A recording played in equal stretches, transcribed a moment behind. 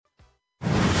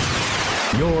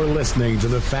You're listening to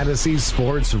the Fantasy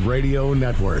Sports Radio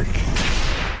Network.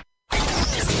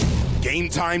 Game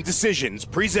Time Decisions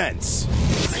presents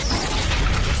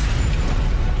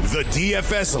the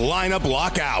DFS Lineup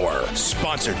Lock Hour,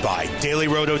 sponsored by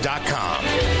DailyRoto.com.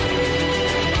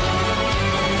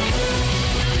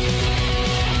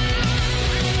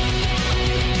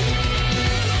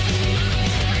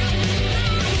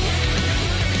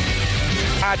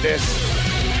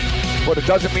 This, but it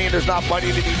doesn't mean there's not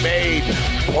money to be made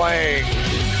playing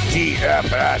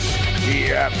DFS.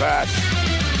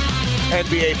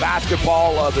 NBA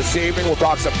basketball this evening. We'll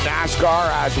talk some NASCAR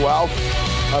as well.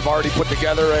 I've already put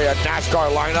together a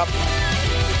NASCAR lineup.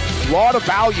 A lot of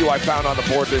value I found on the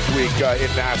board this week in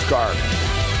NASCAR.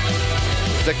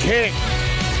 The King,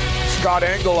 Scott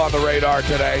Engel on the radar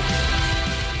today.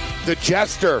 The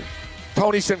Jester,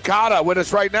 Tony Sincata, with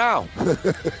us right now.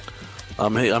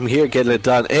 I'm here getting it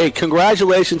done. Hey,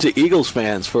 congratulations to Eagles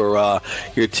fans for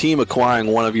your team acquiring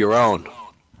one of your own.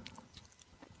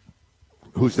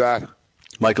 Who's that?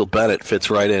 Michael Bennett fits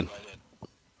right in.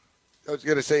 I was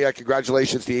going to say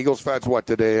congratulations to Eagles fans. What,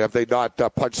 today? Have they not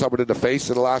punched someone in the face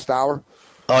in the last hour?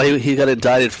 Oh, he got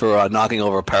indicted for knocking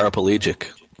over a paraplegic.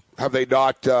 Have they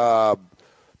not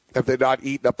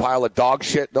eaten a pile of dog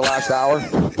shit in the last hour?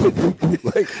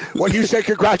 Like, when you say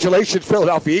congratulations,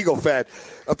 Philadelphia Eagle fan,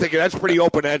 I'm thinking that's pretty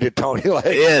open-ended, Tony. Like,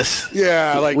 yes.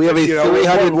 Yeah, like, we have a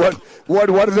 300. What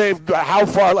have they? How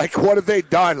far? Like, what have they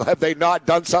done? Have they not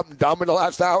done something dumb in the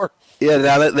last hour? Yeah,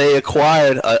 now that they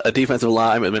acquired a defensive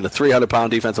lineman, a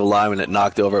 300-pound defensive lineman that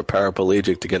knocked over a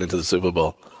paraplegic to get into the Super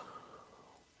Bowl.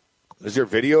 Is there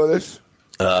video of this?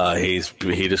 He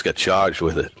just got charged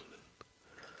with it.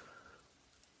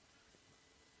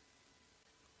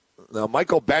 Now,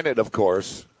 Michael Bennett, of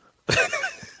course.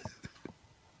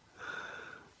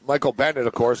 Michael Bennett,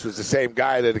 of course, was the same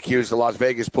guy that accused the Las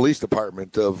Vegas Police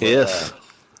Department of... Yes.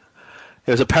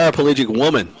 It was a paraplegic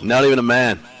woman, not even a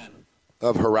man.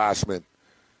 Of harassment.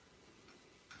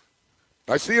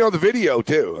 I see on the video,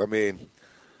 too. I mean,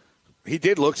 he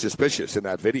did look suspicious in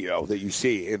that video that you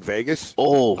see in Vegas.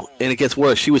 Oh, and it gets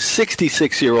worse. She was a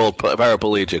 66-year-old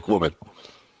paraplegic woman.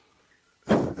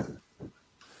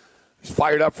 He's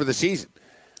fired up for the season.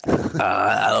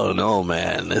 I don't know,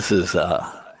 man. This is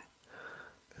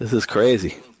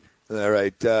crazy. All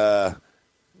right.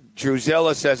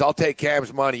 Druzilla says, I'll take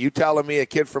Cam's money. You telling me a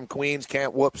kid from Queens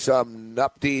can't whoop some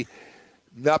nupty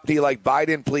like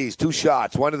Biden? Please, 2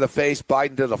 shots. One to the face,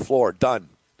 Biden to the floor. Done.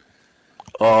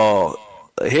 Oh,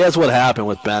 here's what happened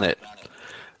with Bennett.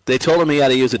 They told him he had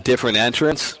to use a different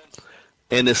entrance,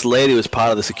 and this lady was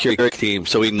part of the security team,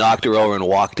 so he knocked her over and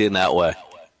walked in that way.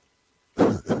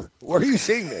 Where are you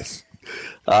seeing this?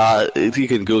 If you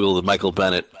can Google the Michael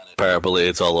Bennett paraplegic,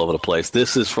 it's all over the place.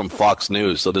 This is from Fox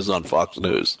News, so this is on Fox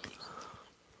News.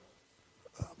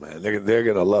 Oh, man, they're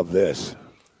going to love this.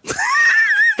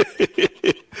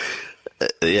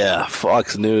 Yeah,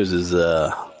 Fox News is...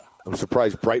 I'm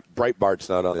surprised Breitbart's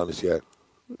not on this yet.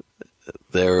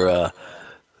 They're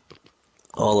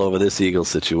all over this Eagles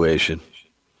situation.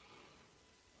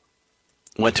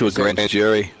 Went to a grand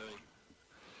jury.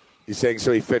 You're saying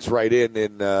so he fits right in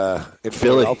Philly.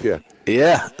 Philadelphia?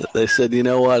 Yeah. They said, you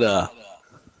know what?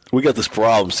 We got this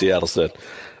problem, Seattle said.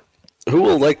 Who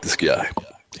will like this guy?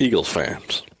 Eagles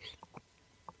fans.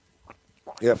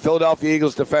 Yeah, Philadelphia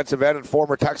Eagles defensive end and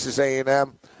former Texas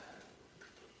A&M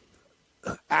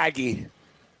Aggie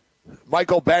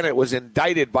Michael Bennett was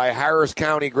indicted by a Harris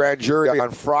County grand jury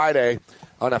on Friday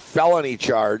on a felony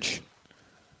charge.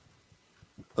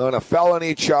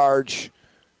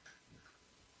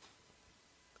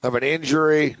 Of an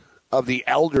injury of the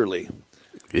elderly.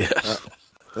 Yes.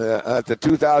 At the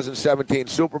 2017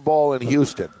 Super Bowl in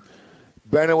Houston.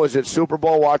 Bennett was at Super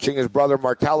Bowl watching his brother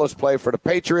Martellus play for the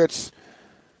Patriots.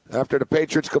 After the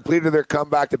Patriots completed their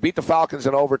comeback to beat the Falcons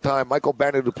in overtime, Michael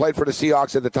Bennett, who played for the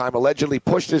Seahawks at the time, allegedly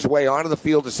pushed his way onto the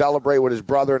field to celebrate with his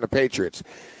brother and the Patriots.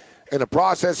 In the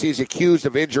process, he's accused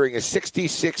of injuring a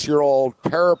 66-year-old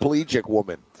paraplegic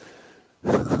woman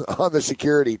on the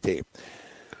security team.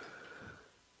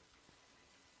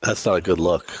 That's not a good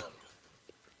look.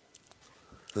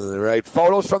 All right.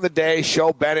 Photos from the day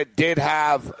show Bennett did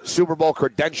have Super Bowl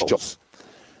credentials.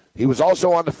 He was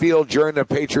also on the field during the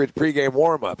Patriots pregame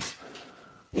warm-ups.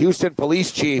 Houston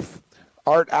Police Chief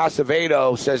Art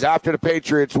Acevedo says after the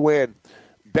Patriots win,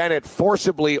 Bennett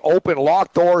forcibly opened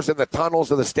locked doors in the tunnels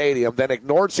of the stadium, then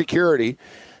ignored security,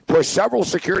 pushed several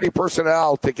security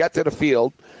personnel to get to the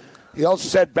field. He also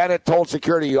said Bennett told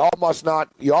security, you all must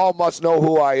know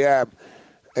who I am,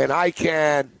 and I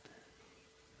can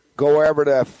go wherever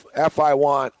the F I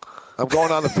want I'm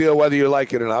going on the field whether you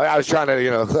like it or not. I was trying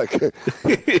to,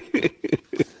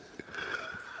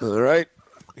 All right.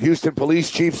 Houston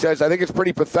police chief says, I think it's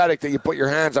pretty pathetic that you put your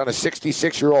hands on a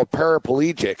 66-year-old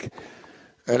paraplegic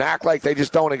and act like they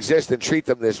just don't exist and treat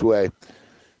them this way.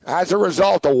 As a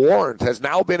result, a warrant has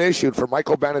now been issued for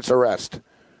Michael Bennett's arrest.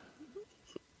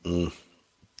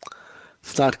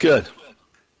 It's not good.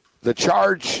 The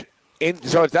charge,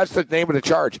 so that's the name of the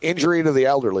charge, injury to the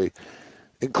elderly,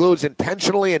 includes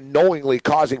intentionally and knowingly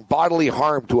causing bodily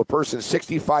harm to a person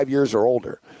 65 years or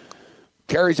older.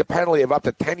 Carries a penalty of up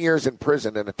to 10 years in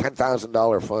prison and a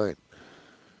 $10,000 fine.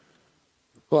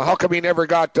 Well, how come he never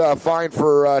got fined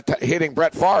for hitting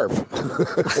Brett Favre?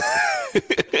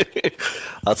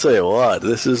 I'll tell you what,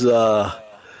 this is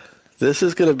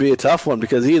going to be a tough one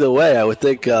because either way, I would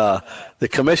think the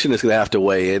commission is going to have to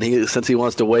weigh in since he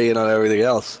wants to weigh in on everything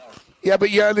else. Yeah, but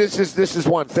this is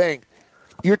one thing.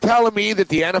 You're telling me that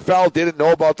the NFL didn't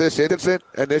know about this incident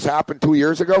and this happened 2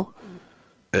 years ago?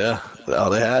 Yeah,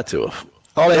 they had to have.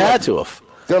 They had to have.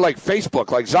 They're like Facebook,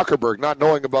 like Zuckerberg, not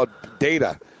knowing about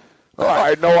data. Oh, I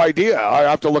had no idea. I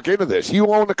have to look into this. You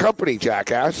own the company,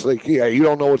 jackass. You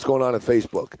don't know what's going on at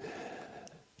Facebook.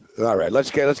 All right, let's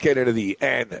get into the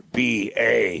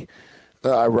NBA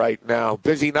right now.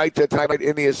 Busy night tonight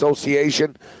in the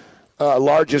association.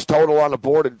 Largest total on the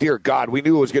board, and dear God, we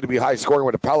knew it was going to be high scoring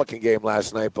with the Pelican game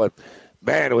last night, but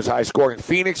man, it was high scoring.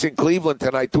 Phoenix and Cleveland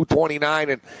tonight,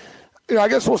 229, and I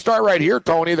guess we'll start right here,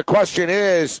 Tony. The question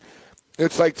is,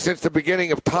 it's like since the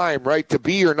beginning of time, right? To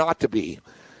be or not to be,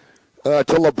 to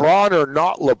LeBron or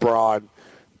not LeBron,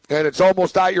 and it's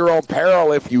almost at your own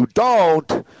peril if you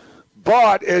don't.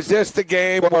 But is this the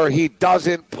game where he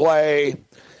doesn't play?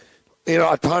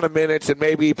 A ton of minutes, and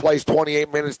maybe he plays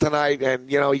 28 minutes tonight, and,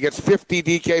 he gets 50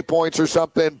 DK points or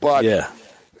something, but,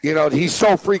 he's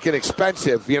so freaking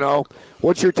expensive,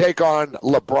 What's your take on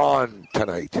LeBron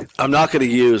tonight? I'm not going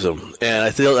to use him, and I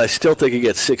still think he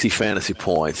gets 60 fantasy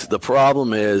points. The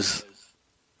problem is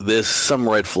there's some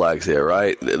red flags here,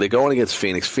 right? They're going against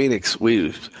Phoenix.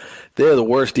 They're the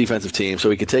worst defensive team, so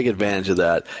he could take advantage of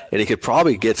that, and he could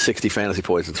probably get 60 fantasy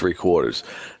points in 3 quarters.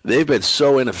 They've been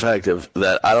so ineffective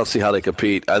that I don't see how they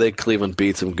compete. I think Cleveland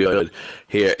beats him good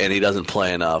here, and he doesn't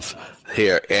play enough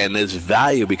here. And there's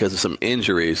value because of some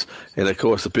injuries, and, of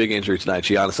course, the big injury tonight,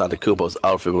 Giannis Antetokounmpo is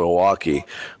out for Milwaukee,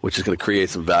 which is going to create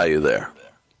some value there.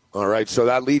 All right, so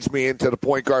that leads me into the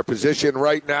point guard position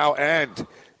right now, and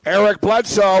Eric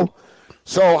Bledsoe.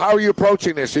 So how are you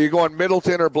approaching this? Are you going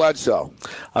Middleton or Bledsoe?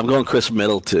 I'm going Chris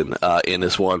Middleton in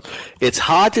this one. It's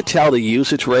hard to tell the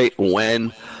usage rate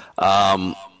when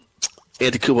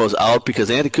Antetokounmpo's out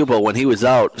because Antetokounmpo, when he was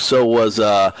out, so was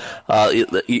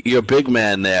your big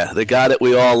man there, the guy that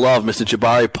we all love, Mr.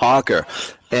 Jabari Parker.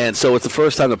 And so it's the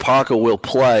first time that Parker will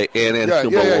play and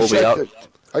Antetokounmpo will be out.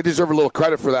 I deserve a little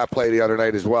credit for that play the other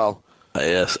night as well.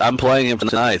 Yes, I'm playing him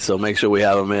tonight, so make sure we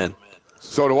have him in.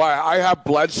 So do I. I have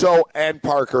Bledsoe and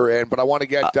Parker in, but I want to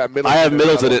get Middleton.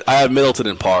 I have Middleton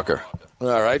and Parker.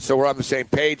 All right, so we're on the same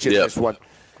page in this one.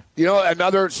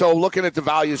 So looking at the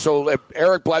value, so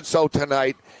Eric Bledsoe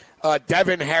tonight,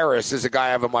 Devin Harris is a guy I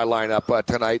have in my lineup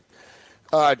tonight.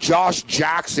 Josh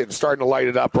Jackson starting to light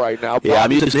it up right now.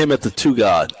 I'm using him at the 2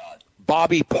 guard.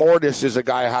 Bobby Portis is a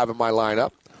guy I have in my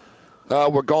lineup.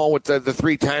 We're going with the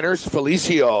 3 tenors.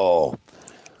 Felicio.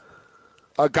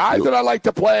 A guy that I like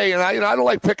to play, and I don't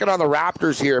like picking on the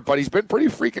Raptors here, but he's been pretty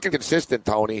freaking consistent,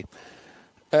 Tony.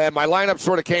 And my lineup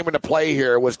sort of came into play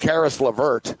here was Karis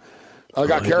LeVert. I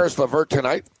got Karis LeVert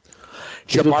tonight.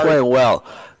 He's been playing well.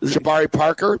 Jabari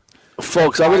Parker.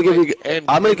 Folks, I'm going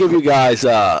to give you guys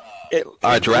our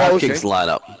DraftKings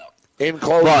lineup. In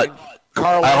closing, but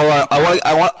Carl.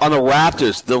 I want on the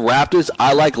Raptors. The Raptors.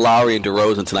 I like Lowry and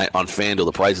DeRozan tonight on FanDuel.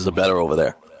 The prices are better over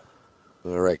there.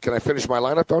 All right. Can I finish my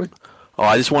lineup, Tony? Oh,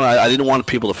 I didn't want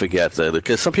people to forget that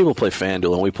because some people play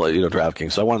FanDuel and we play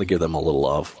DraftKings, so I wanted to give them a little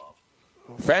love.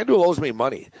 FanDuel owes me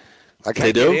money. I can't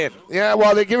they do? get in. Yeah,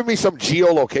 well, they're giving me some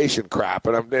geolocation crap,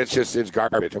 and it's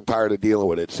garbage. I'm tired of dealing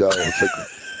with it. So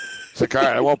it's like all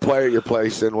right, I won't play at your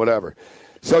place and whatever.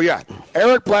 So yeah,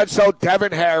 Eric Bledsoe,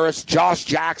 Devin Harris, Josh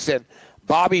Jackson,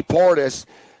 Bobby Portis,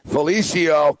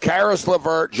 Felicio, Karis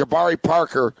LeVert, Jabari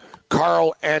Parker,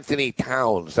 Karl Anthony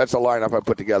Towns. That's a lineup I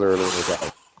put together earlier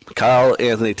today. Karl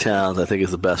Anthony Towns, I think,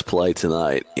 is the best play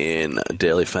tonight in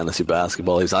daily fantasy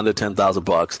basketball. He's under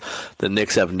 $10,000. The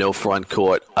Knicks have no front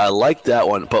court. I like that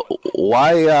one, but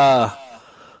why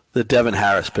the Devin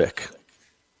Harris pick?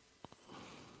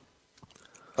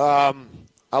 I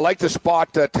like the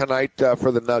spot tonight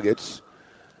for the Nuggets.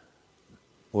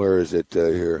 Where is it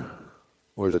here?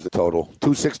 Where's it the total?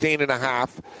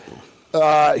 216.5.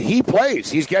 He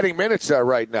plays. He's getting minutes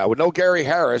right now. With no Gary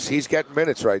Harris, he's getting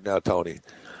minutes right now, Tony.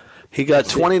 He got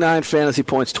 29 fantasy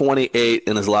points, 28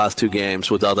 in his last 2 games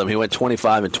without them. He went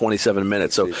 25 and 27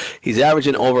 minutes. So he's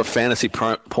averaging over a fantasy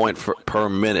point per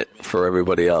minute for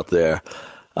everybody out there.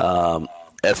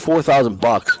 At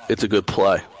 $4,000, it's a good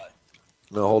play.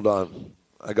 No, hold on.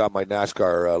 I got my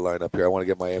NASCAR lineup here. I want to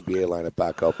get my NBA lineup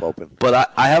back up open.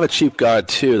 But I have a cheap guard,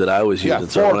 too, that I was using,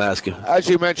 so I want to ask you. As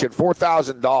you mentioned,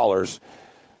 $4,000.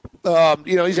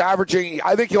 He's averaging,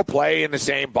 I think he'll play in the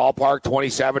same ballpark,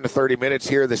 27 to 30 minutes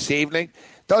here this evening.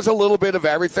 Does a little bit of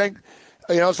everything.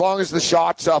 As long as the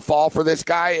shots fall for this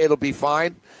guy, it'll be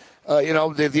fine.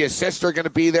 The assists are going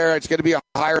to be there. It's going to be a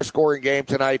higher scoring game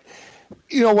tonight.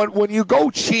 When you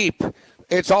go cheap,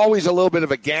 it's always a little bit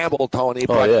of a gamble, Tony.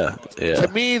 But yeah. To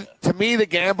me, the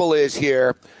gamble is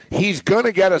here, he's going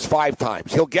to get us 5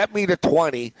 times. He'll get me to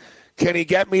 20. Can he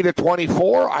get me to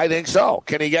 24? I think so.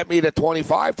 Can he get me to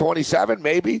 25, 27?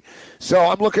 Maybe. So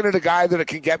I'm looking at a guy that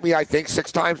can get me, I think,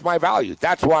 6 times my value.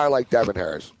 That's why I like Devin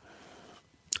Harris.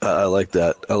 I like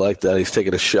that. He's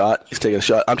taking a shot.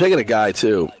 I'm taking a guy,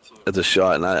 too, as a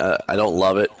shot, and I don't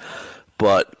love it.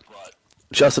 But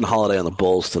Justin Holiday on the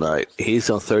Bulls tonight. He's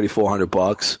on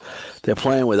 $3,400. They're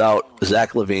playing without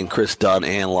Zach LaVine, Chris Dunn,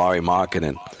 and Lauri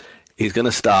Markkanen. He's going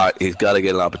to start. He's got to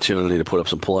get an opportunity to put up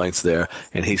some points there,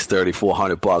 and he's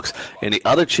 $3,400. And the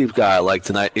other cheap guy I like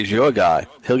tonight is your guy.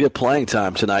 He'll get playing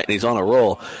time tonight, and he's on a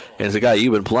roll. And it's a guy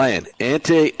you've been playing,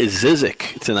 Ante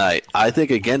Zizic tonight. I think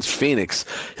against Phoenix,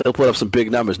 he'll put up some big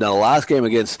numbers. Now, the last game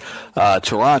against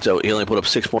Toronto, he only put up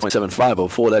 6.75, but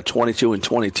before that, 22 and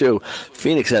 22.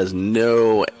 Phoenix has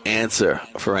no answer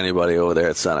for anybody over there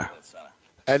at center.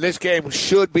 And this game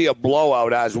should be a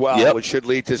blowout as well, which should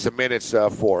lead to some minutes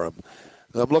for him.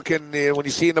 I'm looking, when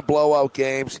you see in the blowout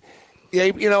games,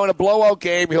 in a blowout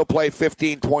game, he'll play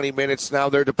 15, 20 minutes. Now,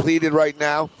 they're depleted right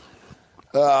now.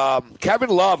 Kevin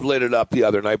Love lit it up the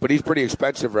other night, but he's pretty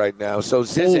expensive right now. So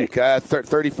Zizic,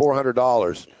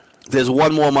 $3,400. There's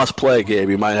one more must-play, Gabe.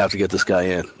 You might have to get this guy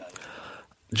in.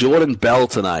 Jordan Bell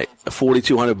tonight,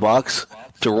 $4,200.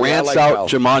 Durant's out, Bell.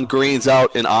 Jamon Green's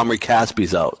out, and Omri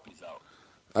Caspi's out.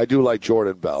 I do like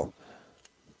Jordan Bell.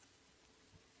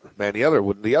 Man, the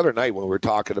other night when we were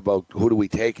talking about who do we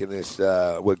take in this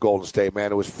with Golden State,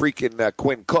 man, it was freaking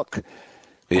Quinn Cook.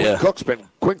 Yeah.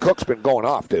 Quinn Cook's been going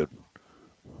off, dude.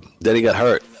 Then he got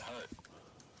hurt.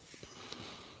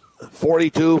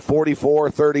 42, 44,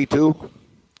 32.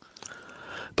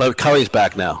 But Curry's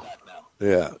back now.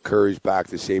 Yeah, Curry's back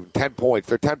this evening. 10 points.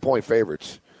 They're 10-point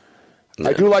favorites. Yeah.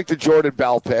 I do like the Jordan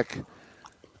Bell pick.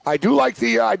 I do like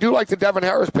the Devin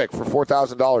Harris pick for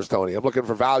 $4,000, Tony. I'm looking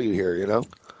for value here,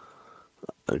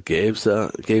 Gabe's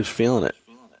feeling it.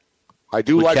 I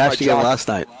do like my Josh last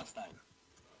night.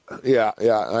 Yeah,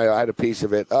 I had a piece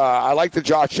of it. I like the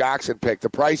Josh Jackson pick.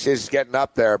 The price is getting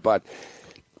up there, but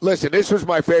listen, this was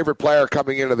my favorite player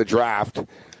coming into the draft,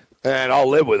 and I'll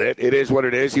live with it. It is what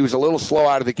it is. He was a little slow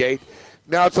out of the gate.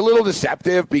 Now, it's a little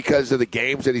deceptive because of the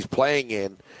games that he's playing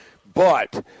in,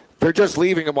 but they're just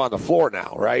leaving him on the floor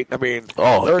now, right? I mean,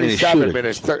 37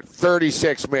 minutes,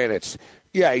 36 minutes.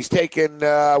 Yeah, he's taken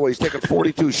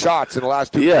 42 shots in the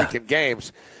last 2 freaking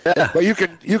games. Yeah. But you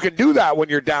can do that when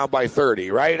you're down by 30,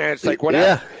 right? And it's like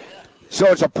whatever. Yeah. So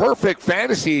it's a perfect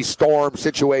fantasy storm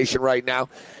situation right now.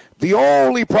 The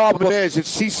only problem is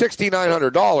he's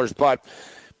 $6,900, but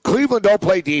Cleveland don't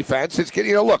play defense. It's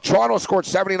look, Toronto scored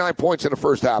 79 points in the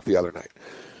first half the other night.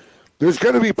 There's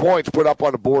going to be points put up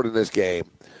on the board in this game.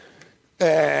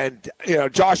 And,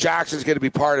 Josh Jackson's going to be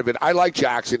part of it. I like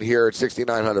Jackson here at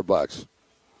 $6,900.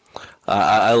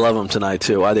 I love him tonight,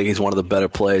 too. I think he's one of the better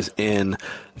plays in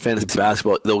fantasy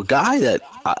basketball. The guy that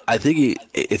I think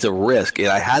it's a risk, and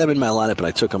I had him in my lineup and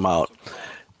I took him out,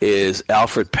 is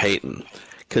Alfred Payton.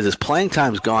 Because his playing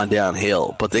time's gone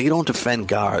downhill, but they don't defend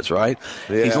guards, right?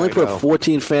 Yeah, he's only put up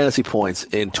 14 fantasy points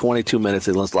in 22 minutes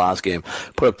in his last game.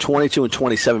 Put up 22 in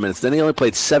 27 minutes. Then he only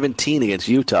played 17 against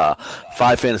Utah,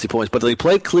 5 fantasy points. But he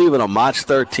played Cleveland on March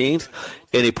 13th,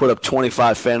 and he put up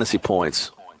 25 fantasy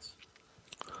points.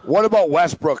 What about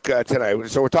Westbrook tonight?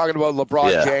 So we're talking about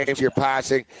LeBron James. You're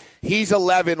passing. He's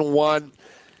 11-1.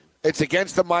 It's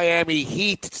against the Miami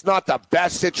Heat. It's not the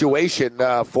best situation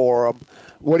for him.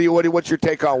 What's your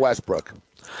take on Westbrook?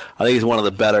 I think he's one of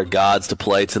the better guards to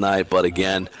play tonight, but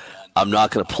again, I'm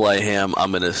not going to play him.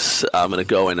 I'm going to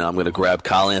go in and I'm going to grab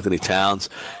Karl Anthony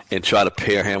Towns and try to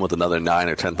pair him with another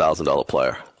 $9,000 or $10,000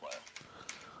 player.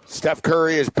 Steph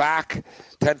Curry is back,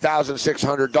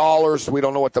 $10,600. We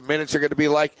don't know what the minutes are going to be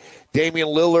like. Damian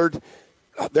Lillard,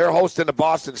 they're hosting the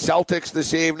Boston Celtics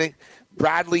this evening.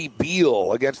 Bradley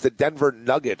Beal against the Denver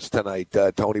Nuggets tonight,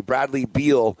 Tony. Bradley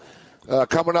Beal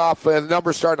coming off, the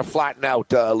numbers starting to flatten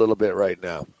out a little bit right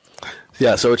now.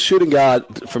 Yeah, so it's shooting guard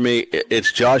for me.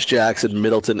 It's Josh Jackson,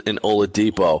 Middleton, and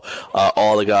Oladipo.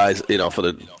 All the guys, for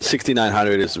the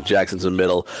 6,900 is Jackson's in the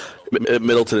middle.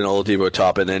 Middleton and Oladipo are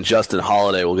top, and then Justin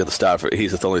Holiday will get the start for.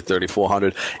 He's at only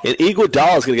 3,400. And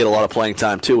Iguodala is going to get a lot of playing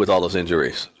time too with all those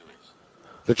injuries.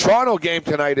 The Toronto game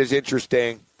tonight is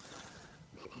interesting,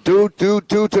 due to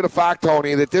the fact,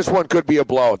 Tony, that this one could be a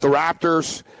blowout. The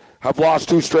Raptors have lost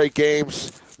 2 straight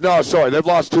games. No, sorry, they've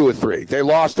lost 2 or 3. They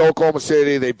lost to Oklahoma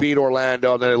City, they beat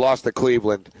Orlando, and then they lost to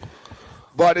Cleveland.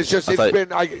 But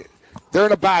they're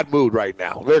in a bad mood right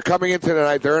now. They're coming into the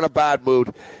night, they're in a bad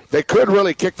mood. They could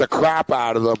really kick the crap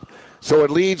out of them. So it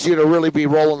leads you to really be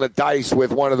rolling the dice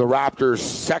with one of the Raptors'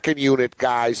 second unit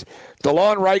guys.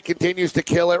 DeLon Wright continues to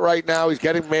kill it right now. He's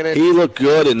getting minutes. He looked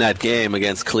good in that game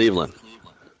against Cleveland.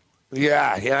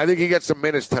 Yeah, I think he gets some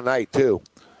minutes tonight, too.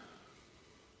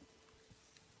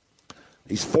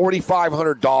 He's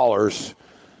 $4,500.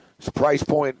 His price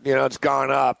point, it's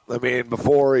gone up. I mean,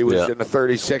 before he was in the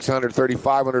 $3,600,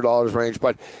 $3,500 range.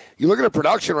 But you look at the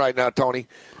production right now, Tony.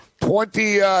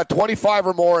 25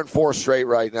 or more in 4 straight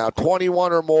right now.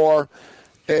 21 or more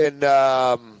in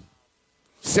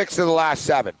 6 of the last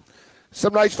 7.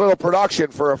 Some nice little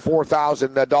production for a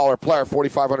 $4,000 player,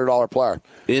 $4,500 player.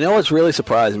 You know what's really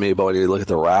surprising me about when you look at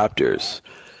the Raptors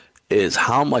is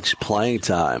how much playing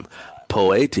time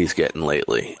Poeti's getting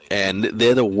lately, and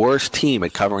they're the worst team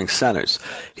at covering centers.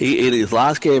 In his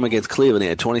last game against Cleveland, he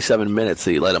had 27 minutes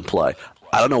that he let him play.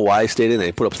 I don't know why he stayed in there.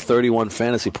 He put up 31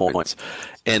 fantasy points,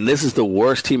 and this is the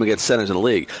worst team against centers in the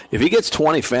league. If he gets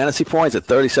 20 fantasy points at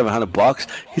 $3,700,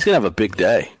 he's gonna have a big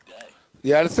day.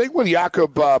 Yeah, the thing with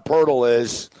Jakob Poeltl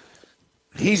is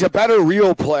he's a better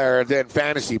real player than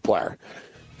fantasy player,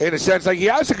 in a sense. Like, he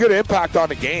has a good impact on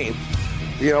the game,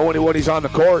 when he's on the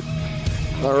court.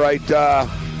 All right,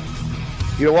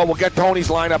 you know what? We'll get Tony's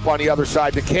lineup on the other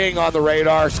side. The King on the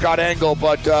radar, Scott Engel,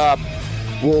 but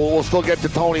we'll still get to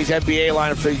Tony's NBA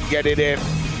lineup so you can get it in.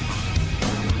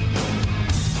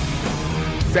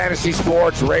 Fantasy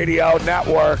Sports Radio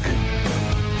Network.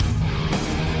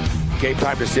 Game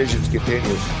Time Decisions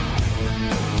continues.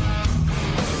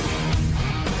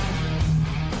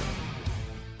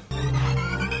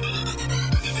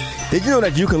 Did you know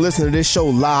that you can listen to this show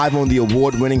live on the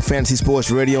award-winning Fantasy Sports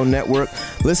Radio Network?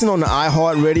 Listen on the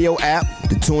iHeartRadio app,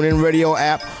 the TuneIn Radio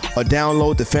app, or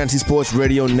download the Fantasy Sports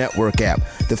Radio Network app.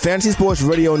 The Fantasy Sports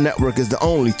Radio Network is the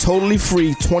only totally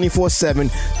free 24/7,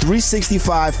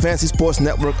 365 Fantasy Sports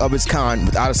Network of its kind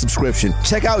without a subscription.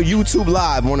 Check out YouTube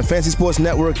Live on the Fantasy Sports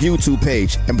Network YouTube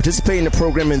page and participate in the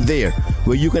programming there,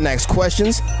 where you can ask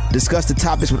questions, discuss the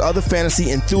topics with other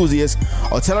fantasy enthusiasts,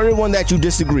 or tell everyone that you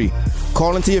disagree.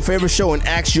 Call into your favorite show and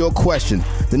ask your question.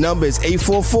 The number is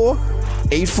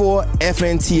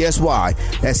 844-84-FNTSY.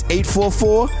 That's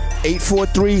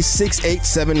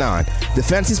 844-843-6879. The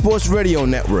Fantasy Sports Radio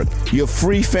Network, your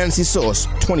free fantasy source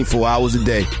 24 hours a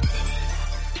day.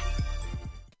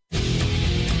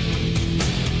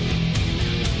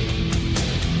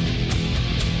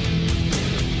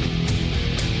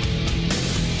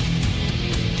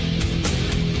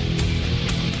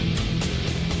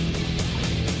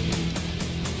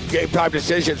 Game Time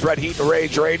Decisions, Red Heat and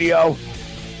Rage Radio.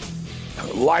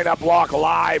 Lineup Lock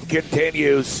Live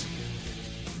continues.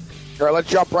 All right, let's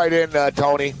jump right in,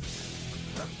 Tony.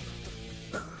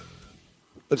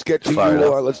 Let's get to you.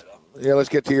 Let's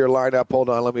get to your lineup. Hold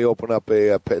on, let me open up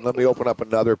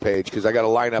another page because I got a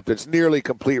lineup that's nearly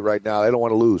complete right now. I don't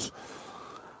want to lose.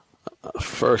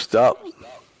 First up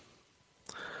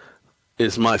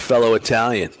is my fellow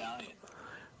Italian,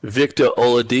 Victor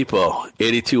Oladipo,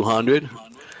 8,200.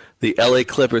 The LA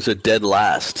Clippers are dead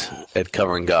last at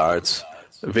covering guards.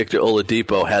 Victor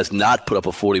Oladipo has not put up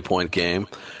a 40-point game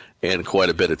in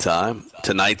quite a bit of time.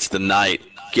 Tonight's the night.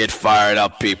 Get fired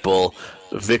up, people.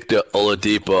 Victor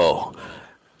Oladipo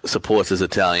supports his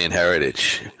Italian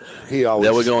heritage. He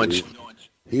always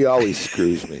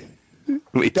screws me.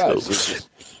 Me too.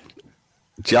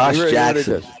 Josh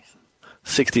Jackson,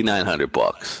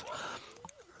 $6,900.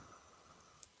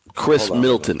 Chris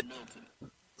Middleton.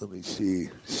 Let me see.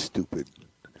 Stupid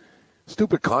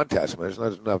contest, man.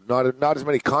 There's not as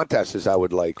many contests as I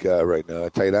would like right now.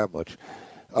 I'll tell you that much.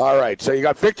 All right, so you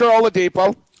got Victor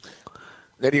Oladipo.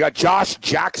 Then you got Josh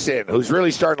Jackson, who's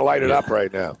really starting to light it up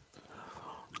right now.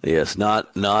 Yes,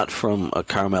 not from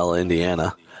Carmel,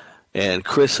 Indiana. And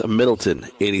Chris Middleton,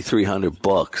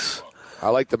 $8,300. I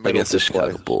like the Middleton against the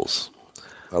Chicago play. Bulls.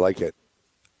 I like it.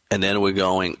 And then we're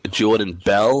going Jordan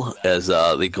Bell as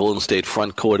the Golden State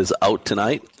front court is out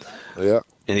tonight. Yeah.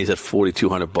 And he's at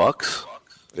 $4,200.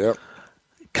 Yep.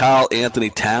 Karl Anthony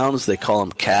Towns, they call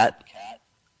him Cat,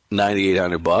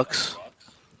 $9,800.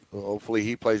 Well, hopefully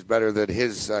he plays better than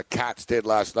his Cats did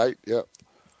last night. Yeah.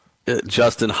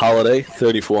 Justin Holiday,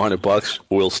 $3,400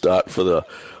 will start for the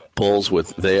Bulls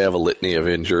with they have a litany of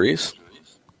injuries.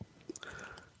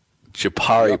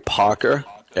 Jabari Parker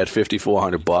at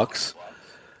 $5,400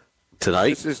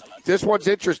 tonight. This one's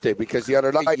interesting because the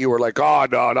other night you were like, "Oh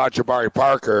no, not Jabari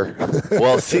Parker."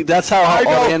 Well, see, that's how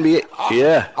all the NBA.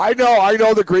 Yeah, I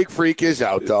know the Greek Freak is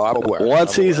out though. I'm aware.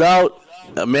 Once he's out,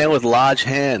 a man with large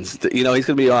hands. He's going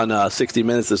to be on 60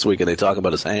 Minutes this week, and they talk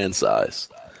about his hand size.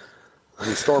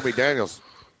 He's Stormy Daniels.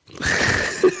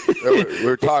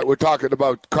 we're talking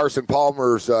about Carson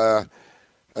Palmer's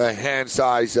hand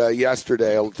size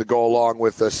yesterday to go along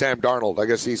with Sam Darnold. I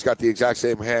guess he's got the exact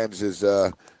same hands as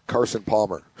Carson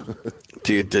Palmer.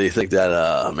 Do you think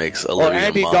that makes Olivia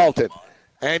Andy Munn? Dalton?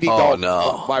 Andy Dalton.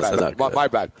 No. My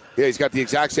bad. Yeah, he's got the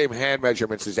exact same hand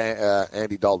measurements as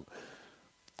Andy Dalton.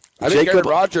 I think Aaron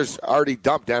Rodgers already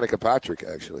dumped Danica Patrick,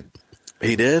 actually.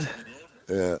 He did?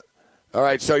 Yeah. All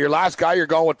right, so your last guy, you're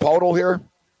going with Podol here?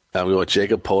 I'm going with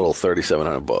Jacob Podol,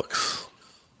 $3,700.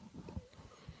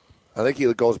 I think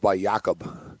he goes by Jakob.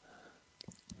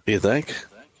 You think?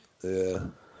 Yeah.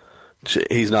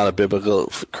 He's not a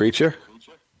biblical creature?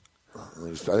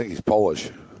 I think he's Polish.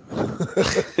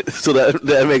 So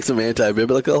that makes him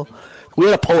anti-biblical? We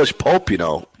had a Polish pope,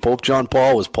 Pope John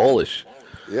Paul was Polish.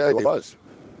 Yeah, he was.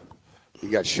 He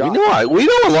got shot. We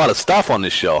know a lot of stuff on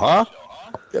this show, huh?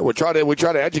 Yeah, we try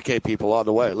to educate people on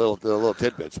the way, little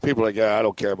tidbits. People are like, yeah, I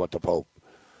don't care about the Pope.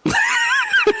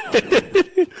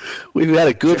 We've had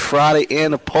a Good Friday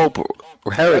and a Pope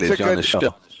heritage on the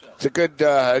show. It's a good.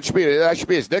 That should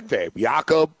be his nickname,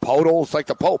 Jakob Podol. It's like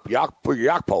the Pope,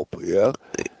 Yak Pope. Yeah.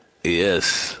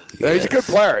 Yes. Yeah, he's a good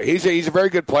player. He's a very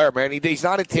good player, man. He's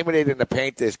not intimidating to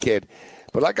paint, this kid.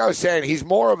 But like I was saying, he's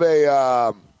more of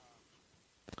a.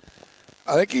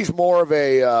 I think he's more of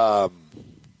a.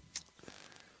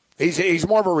 He's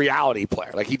more of a reality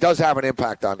player. Like, he does have an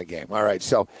impact on the game. All right,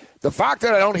 so the fact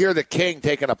that I don't hear the King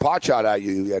taking a pot shot at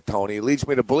you yet, Tony, leads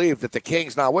me to believe that the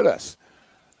King's not with us.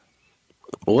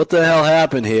 What the hell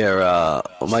happened here,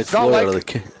 Mike Floyd of the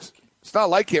Kings? It's not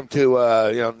like him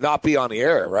to not be on the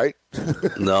air, right?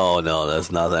 No,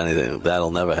 that's not anything.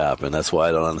 That'll never happen. That's why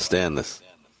I don't understand this.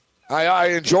 I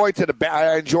enjoy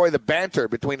the banter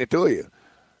between the two of you.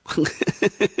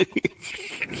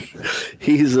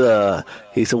 He's a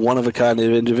one of a kind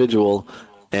of individual,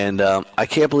 and I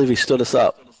can't believe he stood us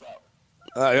up.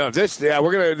 This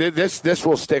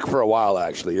will stick for a while.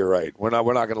 Actually, you're right. We're not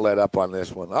going to let up on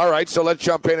this one. All right, so let's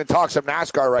jump in and talk some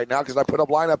NASCAR right now because I put a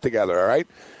lineup together. All right.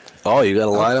 Oh, you got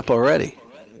a lineup already?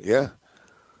 Yeah.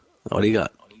 What do you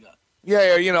got?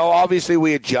 Yeah, obviously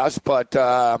we adjust, but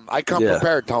I come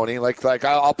prepared, Tony. Like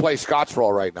I'll play Scott's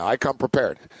role right now. I come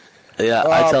prepared. Yeah,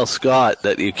 I tell Scott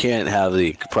that you can't have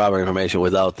the proper information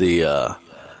without the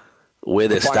where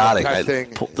they're starting.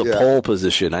 The pole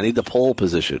position. I need the pole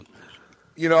position.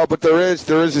 But there is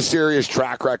a serious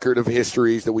track record of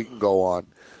histories that we can go on.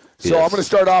 So I'm going to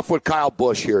start off with Kyle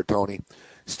Busch here, Tony.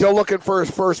 Still looking for his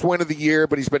first win of the year,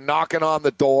 but he's been knocking on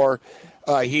the door.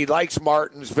 He likes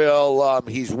Martinsville.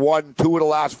 He's won 2 of the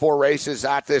last 4 races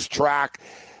at this track.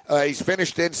 He's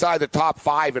finished inside the top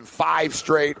 5 in 5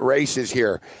 straight races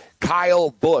here. Kyle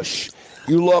Busch.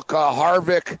 You look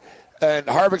Harvick, and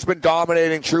Harvick's been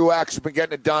dominating. Truex has been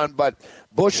getting it done, but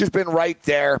Busch has been right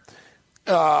there.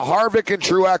 Harvick and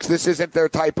Truex, this isn't their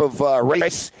type of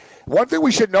race. One thing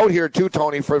we should note here, too,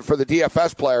 Tony, for the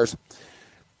DFS players,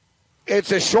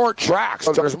 it's a short track,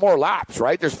 so there's more laps,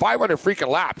 right? There's 500 freaking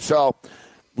laps, so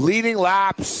leading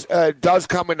laps does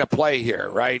come into play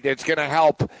here, right? It's going to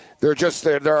help. There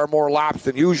are more laps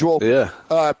than usual. Yeah.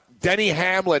 Denny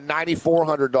Hamlin,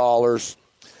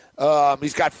 $9,400.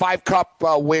 He's got 5 Cup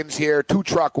wins here, 2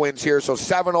 truck wins here, so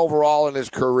 7 overall in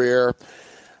his career.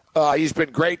 He's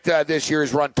been great this year.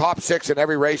 He's run top 6 in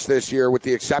every race this year, with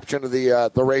the exception of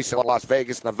the race in Las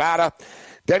Vegas, Nevada.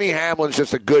 Denny Hamlin's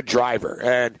just a good driver,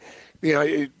 and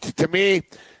to me,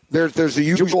 there's the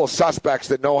usual suspects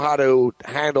that know how to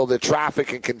handle the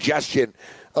traffic and congestion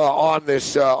on this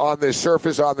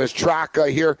surface, on this track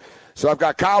here. So I've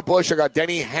got Kyle Busch, I got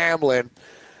Denny Hamlin.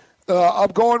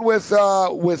 I'm going with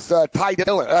Ty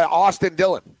Dillon, Austin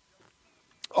Dillon.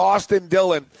 Austin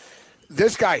Dillon.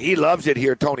 This guy, he loves it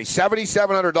here, Tony.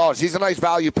 $7,700. He's a nice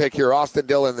value pick here, Austin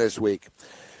Dillon, this week.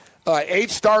 8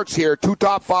 starts here, 2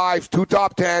 top 5s, 2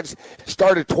 top 10s.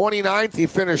 Started 29th, he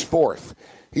finished 4th.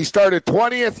 He started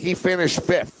 20th, he finished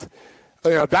 5th.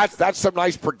 That's some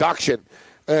nice production.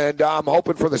 And I'm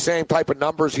hoping for the same type of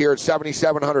numbers here at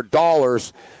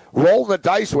 $7,700. Rolling the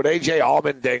dice with A.J.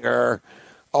 Allmendinger.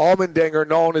 Allmendinger,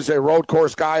 known as a road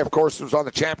course guy, of course, was on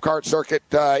the Champ Cart circuit,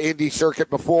 Indy circuit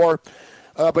before.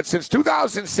 But since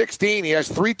 2016, he has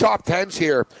 3 top 10s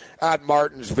here at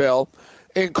Martinsville,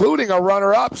 including a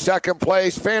runner-up, second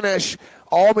place finish.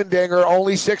 Allmendinger,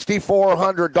 only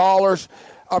 $6,400.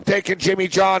 I'm taking Jimmy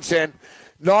Johnson.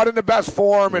 Not in the best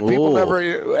form, and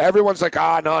everyone's like,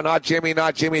 no, not Jimmy,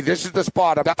 not Jimmy. This is the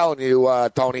spot, I'm telling you,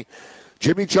 Tony.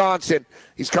 Jimmy Johnson,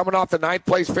 he's coming off the 9th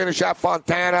place finish at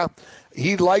Fontana.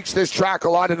 He likes this track a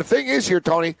lot. And the thing is here,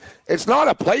 Tony, it's not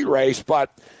a plate race,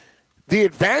 but the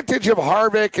advantage of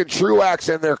Harvick and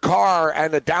Truex and their car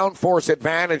and the downforce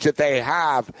advantage that they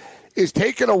have is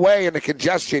taken away in the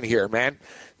congestion here, man.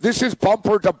 This is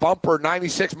bumper to bumper,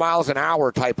 96 miles an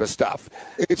hour type of stuff.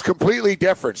 It's completely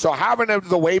different. So having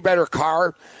the way better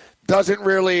car doesn't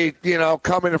really,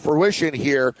 come into fruition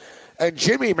here. And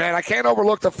Jimmy, man, I can't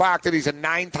overlook the fact that he's a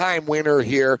 9-time winner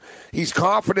here. He's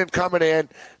confident coming in,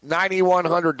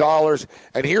 $9,100.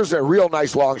 And here's a real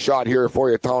nice long shot here for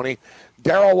you, Tony.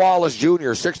 Darrell Wallace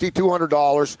Jr.,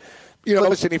 $6,200.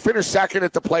 Listen, he finished second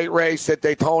at the plate race at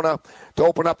Daytona to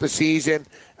open up the season.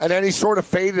 And then he sort of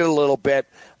faded a little bit.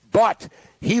 But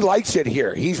he likes it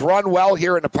here. He's run well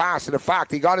here in the past. And in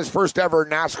fact, he got his first ever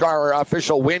NASCAR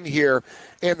official win here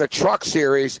in the Truck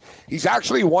Series. He's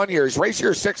actually won here. He's raced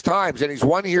here 6 times, and he's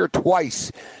won here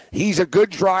twice. He's a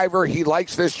good driver. He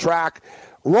likes this track.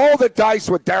 Roll the dice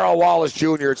with Darrell Wallace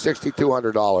Jr. at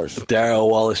 $6,200. Darrell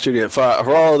Wallace Jr. For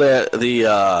all that,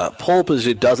 the pole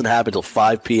position doesn't happen until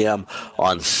 5 p.m.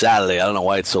 on Saturday. I don't know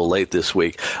why it's so late this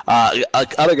week.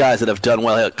 Other guys that have done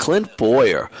well, Clint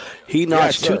Boyer. He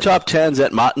notched 2 top 10s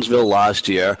at Martinsville last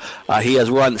year. He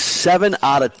has run 7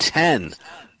 out of 10.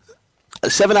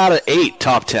 7 out of 8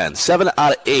 top 10. 7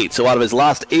 out of 8. So out of his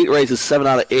last 8 races, 7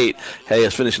 out of 8, he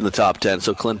has finished in the top 10.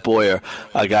 So Clint Boyer,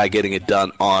 a guy getting it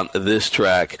done on this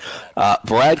track.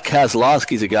 Brad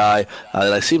Keselowski's a guy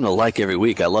that I seem to like every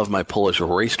week. I love my Polish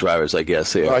race drivers, I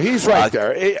guess, here. He's right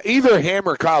there. Either him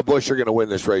or Kyle Busch are going to win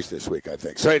this race this week, I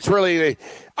think. So it's really,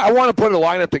 I want to put a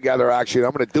lineup together, actually.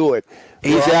 I'm going to do it.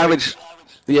 He's average.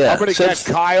 Yeah. I'm going to get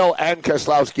Kyle and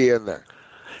Keselowski in there.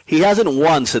 He hasn't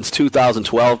won since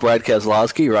 2012, Brad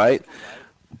Keselowski, right?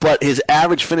 But his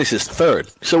average finish is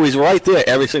 3rd. So he's right there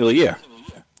every single year.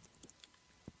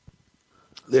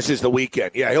 This is the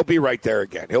weekend. Yeah, he'll be right there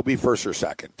again. He'll be 1st or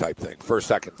 2nd type thing.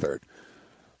 1st, 2nd, 3rd.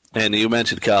 And you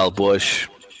mentioned Kyle Busch.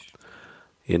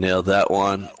 You nailed that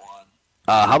one.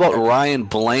 How about Ryan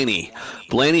Blaney?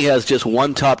 Blaney has just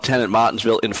 1 top 10 at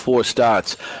Martinsville in 4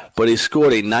 starts, but he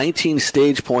scored a 19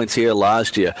 stage points here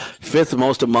last year, 5th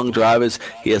most among drivers.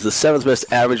 He has the 7th best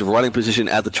average running position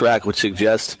at the track, which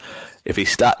suggests if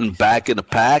he's starting back in the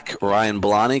pack, Ryan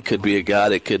Blaney could be a guy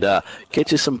that could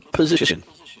get you some position.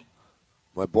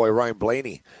 My boy Ryan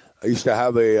Blaney. I used to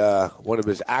have one of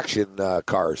his action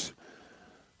cars.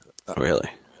 Really?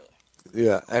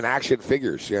 Yeah, and action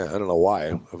figures. Yeah, I don't know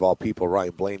why, of all people,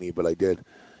 Ryan Blaney, but I did.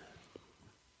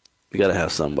 You got to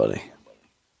have somebody.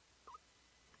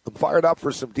 I'm fired up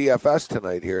for some DFS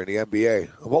tonight here in the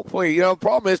NBA. Hopefully, the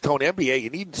problem is, Tony,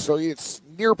 NBA, it's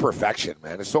near perfection,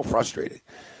 man. It's so frustrating.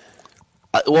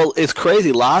 Well, it's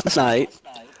crazy. Last night,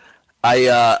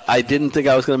 I didn't think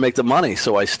I was going to make the money,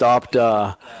 so I stopped.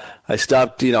 I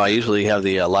usually have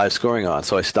the live scoring on,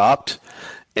 so I stopped.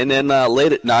 And then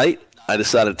late at night, I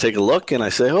decided to take a look, and I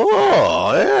say,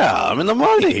 "Oh, yeah, I'm in the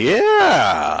money,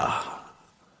 yeah."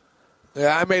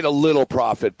 Yeah, I made a little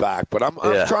profit back, but I'm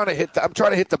trying to hit. I'm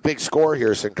trying to hit the big score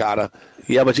here, Sincata.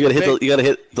 Yeah, but you got to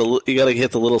hit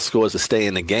the little scores to stay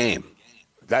in the game.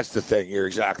 That's the thing. You're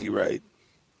exactly right.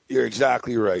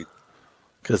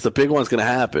 Because the big one's going to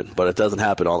happen, but it doesn't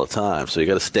happen all the time. So you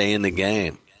got to stay in the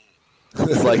game.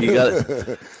 It's like you got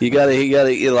to, you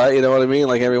know what I mean?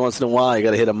 Like every once in a while, you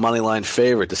got to hit a money line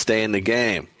favorite to stay in the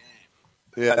game.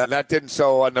 Yeah, that didn't.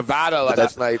 So Nevada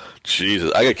last night.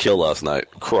 Jesus, I got killed last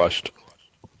night. Crushed.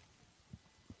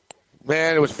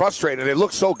 Man, it was frustrating. They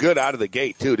looked so good out of the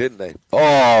gate too, didn't they?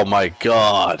 Oh my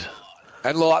God.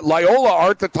 And Loyola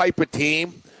aren't the type of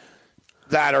team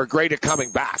that are great at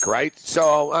coming back, right?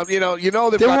 So they've they're got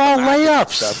all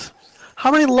layups. How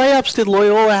many layups did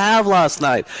Loyola have last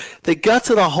night? They got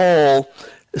to the hole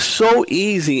so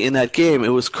easy in that game. It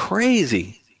was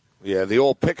crazy. Yeah, the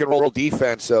old pick and roll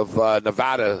defense of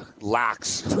Nevada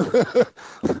lacks.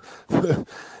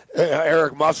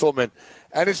 Eric Musselman.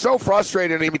 And it's so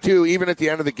frustrating to me, too, even at the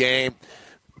end of the game.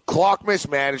 Clock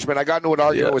mismanagement. I got into an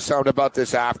argument with someone about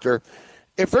this after.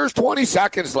 If there's 20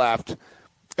 seconds left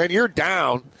and you're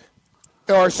down,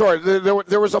 there was a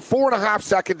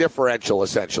 4.5-second differential,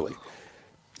 essentially.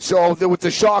 So with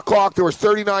the shot clock, there was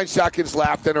 39 seconds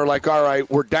left, and they're like, all right,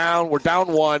 we're down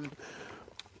 1.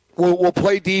 we'll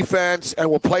play defense and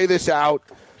we'll play this out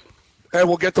and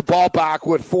we'll get the ball back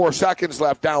with 4 seconds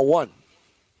left, down 1.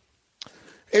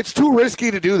 It's too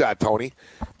risky to do that, Tony.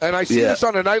 And I see this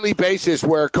on a nightly basis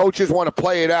where coaches want to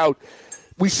play it out.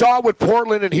 We saw it with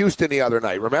Portland and Houston the other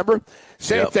night, remember?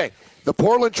 Same thing. The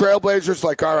Portland Trailblazers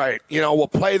like, all right, we'll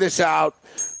play this out.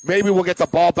 Maybe we'll get the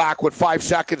ball back with 5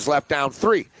 seconds left, down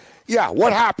 3. Yeah,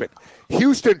 what happened?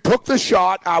 Houston took the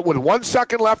shot out with 1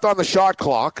 second left on the shot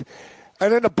clock,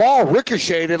 and then the ball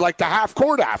ricocheted like the half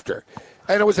court after.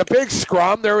 And it was a big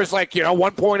scrum. There was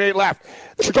 1.8 left.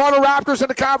 The Toronto Raptors and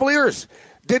the Cavaliers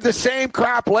did the same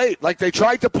crap late. Like, they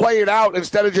tried to play it out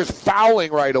instead of just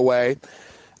fouling right away.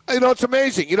 It's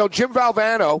amazing. Jim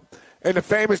Valvano and the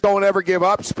famous Don't Ever Give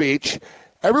Up speech,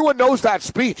 everyone knows that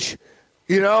speech,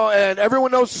 and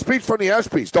everyone knows the speech from the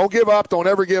ESPYs. Don't give up, don't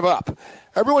ever give up.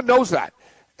 Everyone knows that.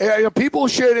 People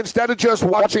should, instead of just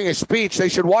watching a speech, they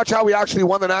should watch how he actually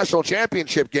won the national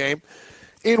championship game,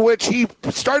 in which he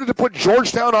started to put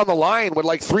Georgetown on the line with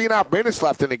 3.5 minutes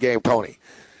left in the game, Tony.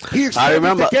 He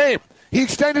extended the game. He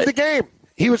extended the game.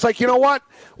 He was like, you know what?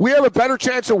 We have a better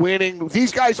chance of winning.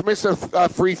 These guys miss a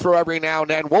free throw every now and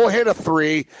then. We'll hit a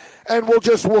 3, and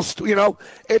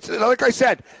it's like I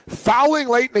said, fouling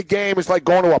late in the game is like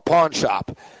going to a pawn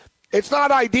shop. It's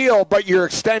not ideal, but you're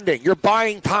extending. You're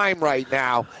buying time right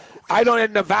now.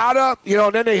 In Nevada,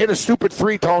 and then they hit a stupid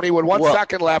 3, Tony, with 1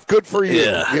 second left. Good for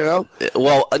you,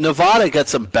 Well, Nevada got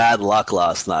some bad luck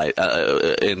last night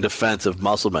in defense of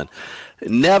Musselman.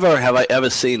 Never have I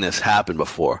ever seen this happen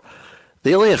before.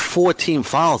 They only had 14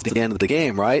 fouls at the end of the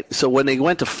game, right? So when they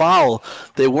went to foul,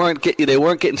 they weren't getting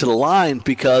to the line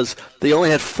because they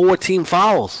only had 14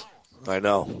 fouls. I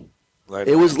know.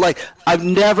 It was like, I've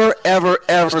never, ever,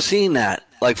 ever seen that.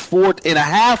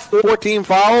 14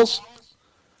 fouls?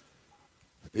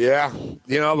 Yeah.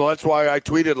 But that's why I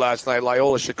tweeted last night,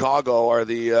 Loyola Chicago are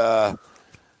the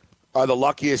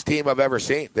luckiest team I've ever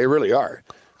seen. They really are.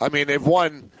 I mean, they've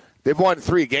won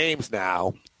 3 games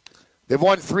now. They've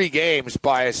won 3 games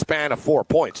by a span of 4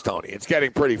 points, Tony. It's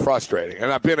getting pretty frustrating.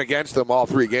 And I've been against them all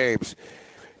 3 games.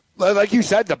 Like you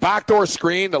said, the backdoor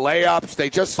screen, the layups, they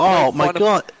just... Oh, my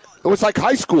God. It was like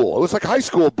high school. It was like high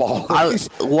school ball. Watching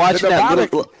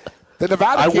the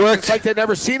Nevada kids, it's like they'd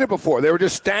never seen it before. They were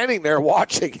just standing there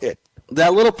watching it.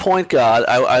 That little point guard,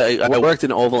 I worked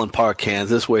in Overland Park,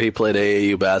 Kansas, where he played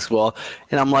AAU basketball,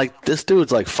 and I'm like, this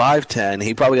dude's 5'10".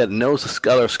 He probably got no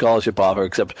other scholarship offer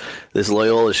except this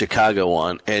Loyola Chicago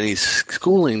one, and he's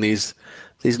schooling these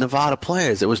Nevada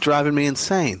players. It was driving me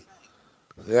insane.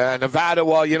 Yeah, Nevada, it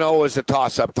was a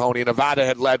toss-up, Tony. Nevada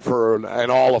had led for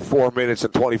an all of 4 minutes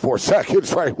and 24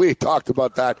 seconds, right? We talked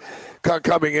about that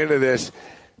coming into this.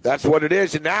 That's what it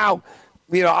is. And now,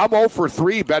 I'm 0 for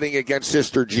 3 betting against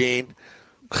Sister Jean.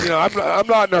 I'm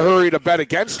not in a hurry to bet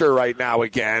against her right now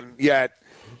again, yet,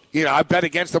 I bet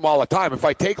against them all the time. If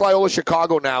I take Loyola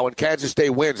Chicago now and Kansas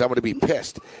State wins, I'm going to be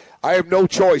pissed. I have no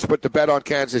choice but to bet on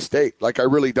Kansas State. I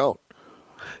really don't.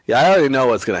 Yeah, I already know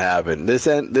what's going to happen. This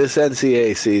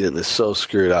NCAA season is so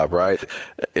screwed up, right?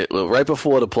 Right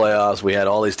before the playoffs, we had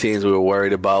all these teams we were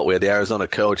worried about. We had the Arizona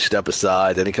coach step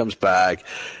aside, then he comes back.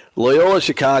 Loyola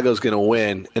Chicago's going to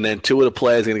win, and then 2 of the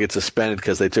players are going to get suspended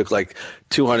because they took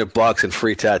 $200 and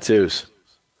free tattoos.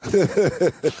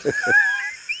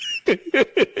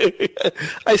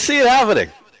 I see it happening.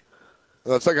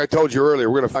 Well, it's like I told you earlier.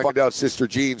 We're going to find out Sister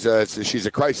Jean's she's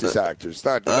a crisis actor. It's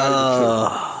not even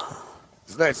true.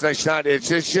 It's not.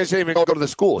 She doesn't even go to the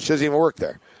school. She doesn't even work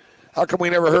there. How come we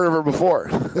never heard of her before?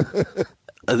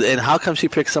 And how come she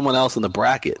picked someone else in the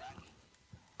bracket?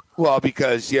 Well,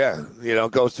 because,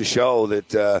 it goes to show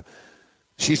that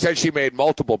she said she made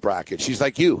multiple brackets. She's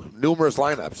like you, numerous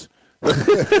lineups.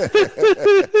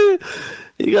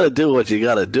 You got to do what you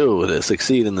got to do to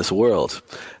succeed in this world.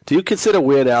 Do you consider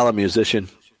Weird Al a musician?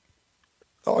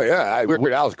 Oh, yeah.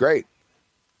 Weird Al's great.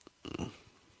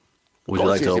 Would you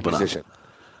like to open up?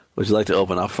 Would you like to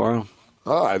open up for him?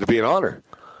 Oh, it'd be an honor.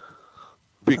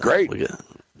 It'd be great.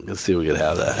 Let's see if we could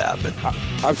have that happen.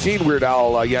 I've seen Weird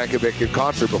Al Yankovic in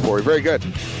concert before. He's very good.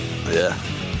 Yeah.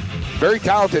 Very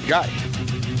talented guy.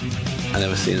 I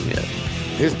never seen him yet.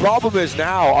 His problem is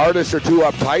now artists are too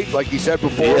uptight. Like he said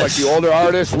before, Yes. the older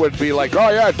artists would be like, oh,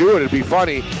 yeah, do it. It'd be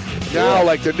funny. Now,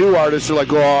 the new artists are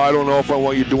like, oh, I don't know if I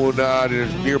want you doing that.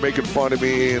 And you're making fun of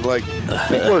me. And,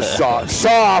 people are soft.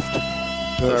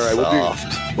 All right,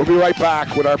 we'll be right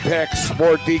back with our picks.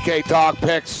 More DK Talk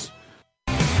picks.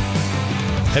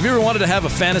 Have you ever wanted to have a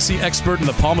fantasy expert in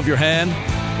the palm of your hand?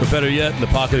 Or better yet, in the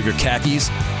pocket of your khakis?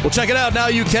 Well, check it out. Now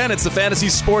you can. It's the Fantasy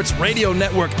Sports Radio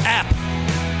Network app.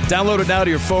 Download it now to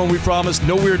your phone. We promise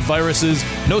no weird viruses,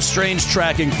 no strange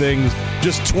tracking things,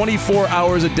 just 24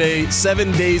 hours a day,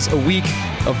 7 days a week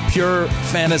of pure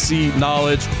fantasy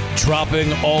knowledge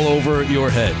dropping all over your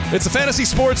head. It's the Fantasy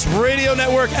Sports Radio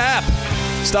Network app.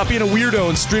 Stop being a weirdo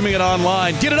and streaming it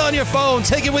online. Get it on your phone.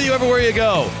 Take it with you everywhere you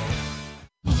go.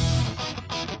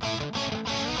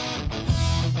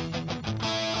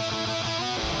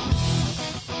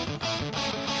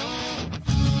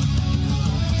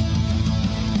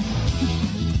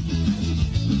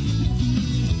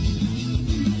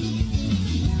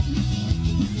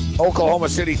 Oklahoma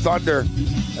City Thunder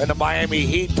and the Miami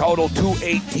Heat total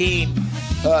 218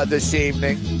 this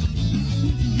evening.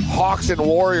 Hawks and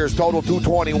Warriors total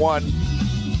 221.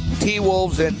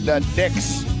 T-Wolves and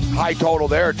Knicks high total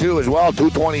there too as well,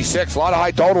 226. A lot of high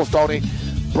totals, Tony.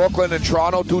 Brooklyn and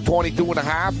Toronto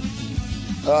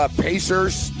 222.5.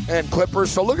 Pacers and Clippers.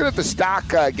 So looking at the stock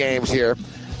games here,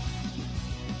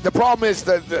 the problem is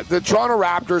that the Toronto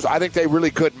Raptors, I think they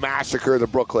really could massacre the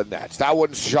Brooklyn Nets. That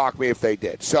wouldn't shock me if they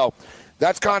did. So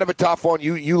that's kind of a tough one.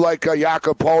 You like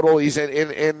Jakob Poeltl. He's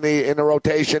in the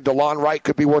rotation. DeLon Wright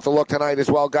could be worth a look tonight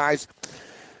as well, guys.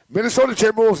 Minnesota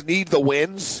Timberwolves need the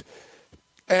wins,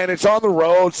 and it's on the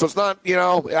road, so it's not,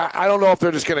 I don't know if they're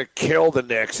just going to kill the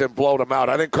Knicks and blow them out.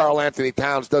 I think Karl Anthony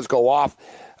Towns does go off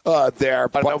there.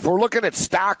 But if we're looking at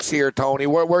stocks here, Tony,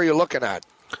 where are you looking at?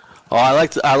 Oh, I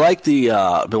like the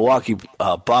Milwaukee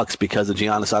Bucks because of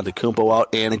Giannis Antetokounmpo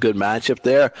out and a good matchup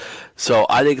there. So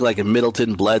I think like a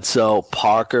Middleton, Bledsoe,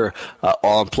 Parker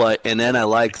all in play. And then I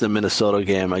like the Minnesota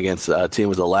game against a team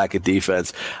with a lack of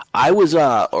defense. I was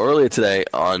earlier today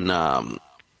on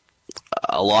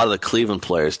a lot of the Cleveland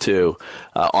players too.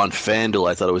 On FanDuel,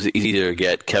 I thought it was easier to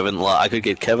get Kevin Love. I could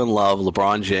get Kevin Love,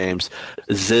 LeBron James,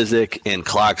 Zizic, and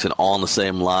Clarkson all in the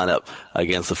same lineup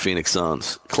against the Phoenix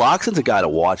Suns. Clarkson's a guy to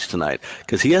watch tonight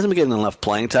because he hasn't been getting enough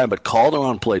playing time, but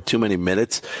Calderon played too many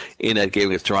minutes in that game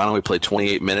against Toronto. He played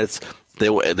 28 minutes. They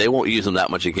won't use him that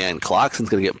much again. Clarkson's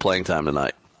going to get playing time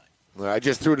tonight. I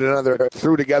just threw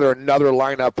together another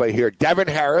lineup right here. Devin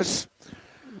Harris,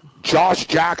 Josh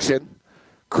Jackson,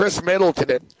 Chris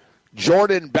Middleton,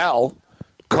 Jordan Bell,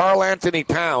 Karl Anthony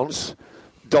Towns,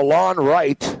 DeLon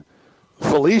Wright,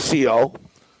 Felicio,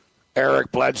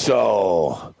 Eric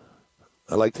Bledsoe.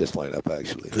 I like this lineup,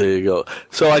 actually. There you go.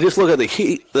 So I just look at the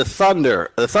Heat, the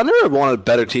Thunder. The Thunder are one of the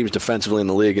better teams defensively in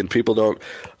the league, and people don't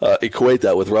equate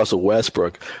that with Russell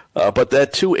Westbrook. But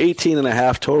that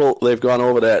 218.5 total, they've gone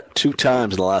over that 2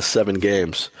 times in the last 7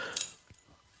 games.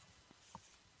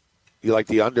 You like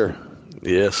the under?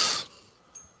 Yes.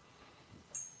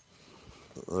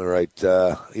 All right.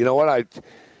 You know what?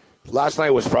 Last night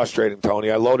was frustrating,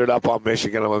 Tony. I loaded up on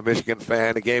Michigan. I'm a Michigan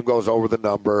fan. The game goes over the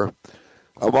number.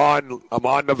 I'm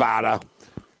on Nevada.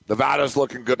 Nevada's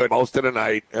looking good most of the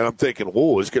night, and I'm thinking,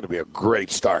 whoa, it's going to be a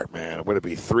great start, man. I'm going to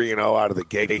be 3-0 out of the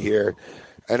gate here.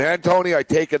 And then, Tony, I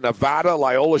take a Nevada,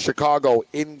 Loyola, Chicago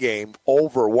in-game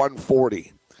over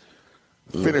 140.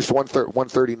 Finished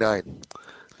 139.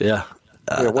 Yeah.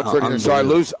 139. So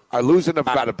I lose a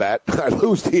Nevada bet. I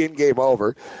lose the in-game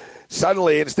over.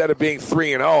 Suddenly, instead of being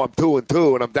 3-0, I'm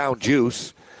 2-2, and I'm down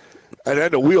juice. And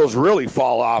then the wheels really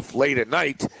fall off late at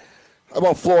night. How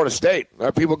about Florida State?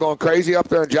 Are people going crazy up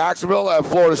there in Jacksonville?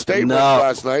 Florida State won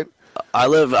last night. I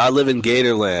live in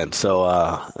Gatorland, so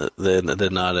they're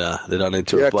not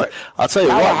into it. But I'll tell you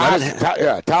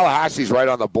what, Tallahassee's right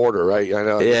on the border, right? I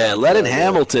know. Yeah, Lennon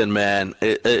Hamilton, man.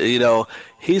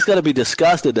 He's got to be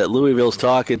disgusted that Louisville's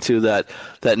talking to that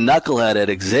knucklehead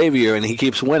at Xavier, and he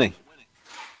keeps winning.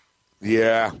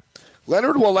 Yeah,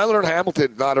 Leonard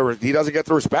Hamilton, he doesn't get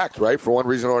the respect, right, for one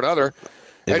reason or another.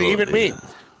 And even me,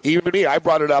 I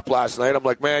brought it up last night. I'm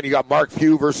like, man, you got Mark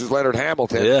Few versus Leonard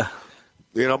Hamilton. Yeah.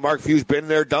 Mark Few's been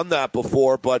there, done that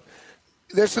before. But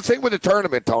there's the thing with the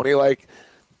tournament, Tony. Like,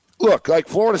 look, like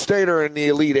Florida State are in the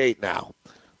Elite Eight now.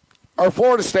 Are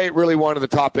Florida State really one of the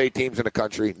top 8 teams in the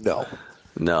country? No.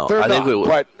 No. They're not,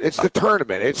 but it's the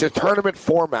tournament. It's a tournament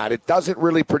format. It doesn't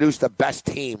really produce the best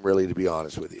team, really, to be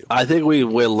honest with you. I think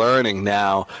we're learning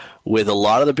now with a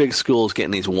lot of the big schools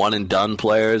getting these one-and-done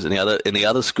players, and the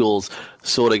other schools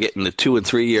sort of getting the 2- and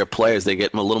 3-year players. They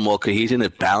get them a little more cohesion.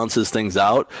 It balances things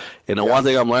out. And the one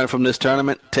thing I'm learning from this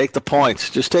tournament, take the points.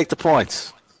 Just take the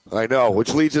points. I know,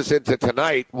 which leads us into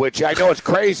tonight, which I know it's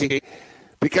crazy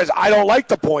because I don't like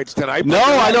the points tonight. No,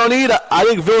 I don't either. I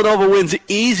think Villanova wins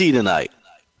easy tonight.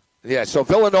 Yeah, so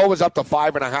Villanova's up to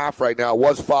 5.5 right now. It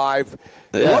was 5.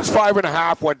 It was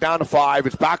 5.5, went down to 5.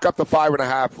 It's back up to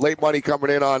 5.5. Late money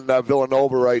coming in on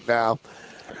Villanova right now.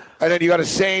 And then you got the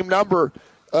same number,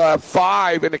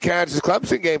 5 in the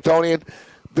Kansas-Clemson game, Tony. And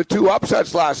the two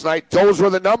upsets last night, those were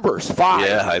the numbers. 5.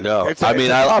 Yeah, I know. It's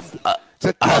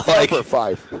a tough number,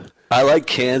 5. I like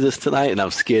Kansas tonight, and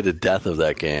I'm scared to death of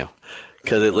that game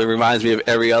because it reminds me of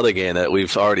every other game that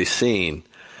we've already seen.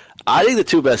 I think the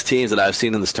two best teams that I've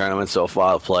seen in this tournament so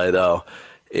far play, though,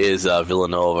 is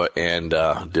Villanova and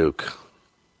Duke.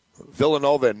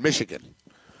 Villanova and Michigan.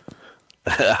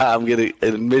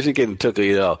 Michigan took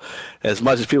as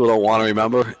much as people don't want to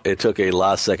remember, it took a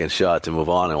last-second shot to move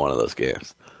on in one of those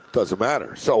games. Doesn't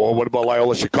matter. So what about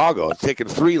Loyola Chicago? It's taken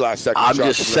 3 last-second shots. I'm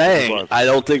just saying, I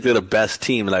don't think they're the best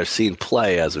team that I've seen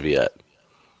play as of yet.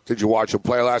 Did you watch them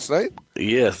play last night?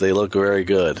 Yes, they look very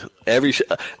good.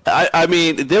 I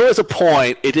mean, there was a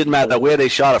point, it didn't matter where they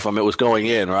shot it from, it was going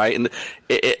in, right? And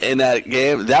in that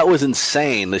game, that was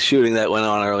insane, the shooting that went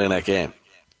on early in that game.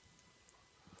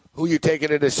 Who you taking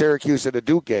into Syracuse in the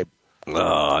Duke game?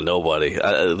 Oh, nobody.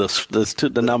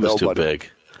 The number's too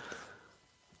big.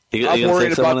 I'm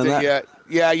worried about that.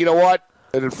 Yeah, you know what?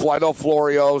 And I know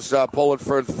Florio's pulling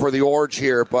for the Orange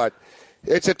here, but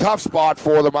it's a tough spot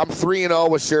for them. I'm 3-0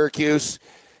 with Syracuse.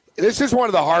 This is one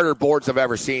of the harder boards I've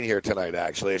ever seen here tonight,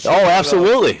 actually.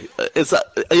 Absolutely. It's the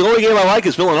only game I like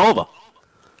is Villanova.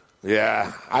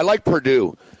 Yeah, I like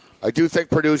Purdue. I do think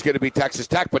Purdue's going to be Texas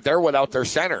Tech, but they're without their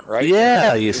center, right?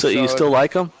 Yeah, you still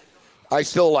like them? I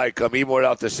still like them, even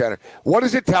without the center. What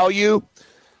does it tell you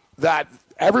that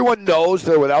everyone knows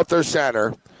they're without their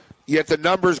center, yet the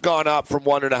number's gone up from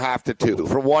 1.5 to 2,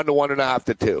 from 1 to 1.5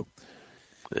 to 2?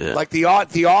 Yeah. Like the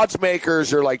odds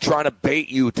makers are like trying to bait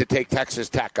you to take Texas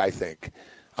Tech, I think.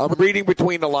 I'm reading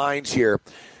between the lines here.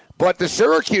 But the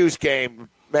Syracuse game,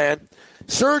 man,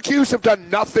 Syracuse have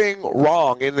done nothing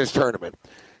wrong in this tournament.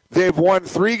 They've won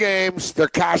 3 games. They're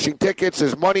cashing tickets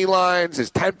as money lines,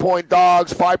 as 10-point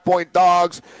dogs, 5-point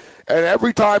dogs. And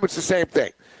every time it's the same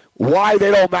thing. Why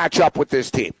they don't match up with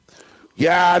this team.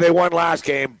 Yeah, they won last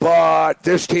game, but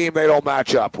this team they don't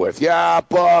match up with. Yeah,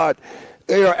 but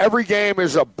every game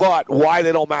is a but why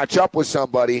they don't match up with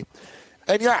somebody.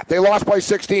 And, yeah, they lost by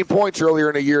 16 points earlier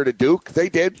in the year to Duke. They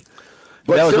did.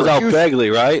 But that was without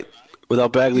Bagley, right?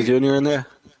 Without Bagley Jr. in there?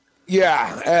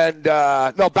 Yeah, and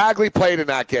no, Bagley played in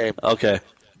that game. Okay.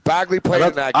 Bagley played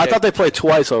in that game. I thought they played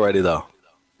twice already, though.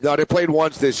 No, they played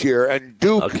once this year. And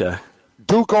Duke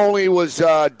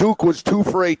was 2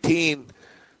 for 18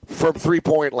 from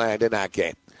three-point land in that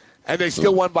game. And they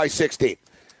still won by 16.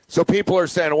 So people are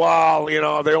saying, well,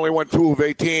 they only won 2 of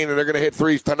 18 and they're going to hit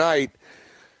threes tonight.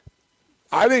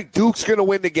 I think Duke's going to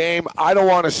win the game. I don't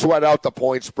want to sweat out the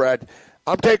point spread.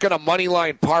 I'm taking a money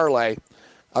line parlay.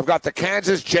 I've got the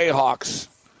Kansas Jayhawks,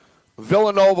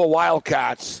 Villanova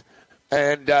Wildcats,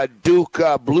 and Duke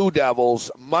Blue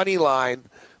Devils money line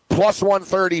plus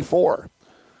 134.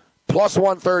 Plus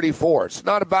 134. It's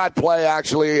not a bad play,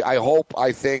 actually, I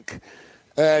think.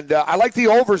 And I like the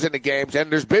overs in the games,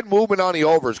 and there's been movement on the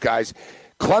overs, guys.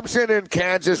 Clemson and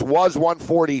Kansas was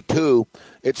 142.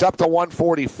 It's up to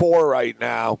 144 right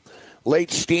now.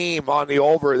 Late steam on the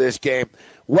over this game.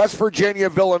 West Virginia,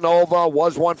 Villanova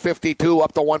was 152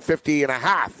 up to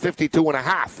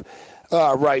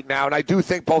 52.5 right now. And I do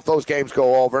think both those games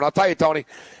go over. And I'll tell you, Tony,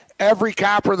 every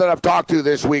capper that I've talked to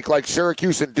this week, like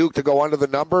Syracuse and Duke to go under the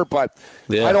number, but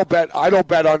yeah. I don't bet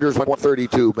unders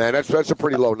 132, man. That's a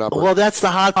pretty low number. Well, that's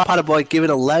the hard part about giving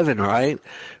 11, right?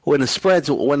 When the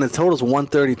total's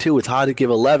 132, it's hard to give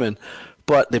 11.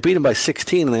 But they beat them by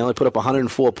 16, and they only put up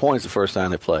 104 points the first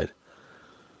time they played.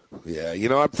 Yeah,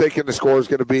 I'm thinking the score is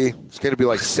going to be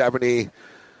like 70,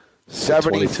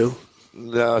 22?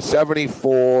 No,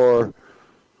 74,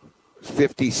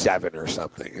 57 or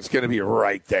something. It's going to be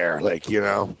right there.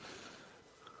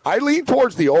 I lean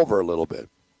towards the over a little bit.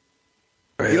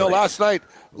 Really? Last night,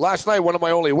 one of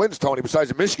my only wins, Tony, besides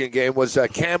the Michigan game, was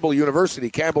Campbell University,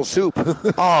 Campbell Soup.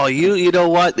 Oh, you know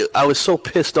what? I was so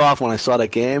pissed off when I saw that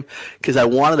game because I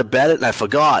wanted to bet it and I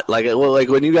forgot. Like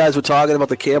when you guys were talking about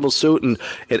the Campbell Soup and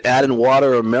adding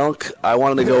water or milk, I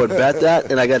wanted to go and bet that,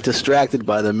 and I got distracted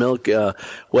by the milk,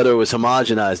 whether it was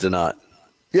homogenized or not.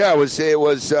 Yeah, it was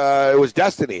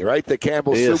destiny, right? The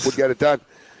Campbell Soup would get it done,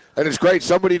 and it's great.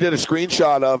 Somebody did a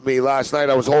screenshot of me last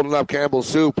night. I was holding up Campbell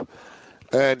Soup.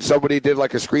 And somebody did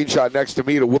like a screenshot next to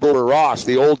me to Wilbur Ross,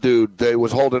 the old dude that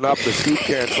was holding up the soup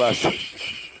cans last night.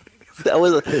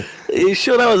 You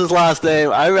sure that was his last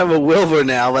name? I remember Wilbur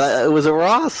now, but it was a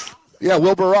Ross? Yeah,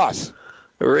 Wilbur Ross.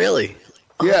 Really?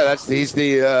 Yeah, he's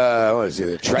the what is he,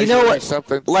 the treasurer or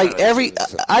something? Like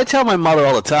I tell my mother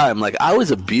all the time, like I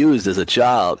was abused as a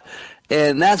child,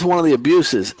 and that's one of the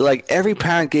abuses. Like every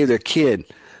parent gave their kid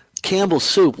Campbell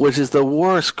Soup, which is the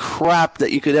worst crap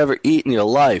that you could ever eat in your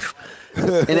life.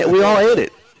 And we all ate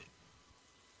it.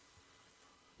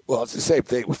 Well, it's the same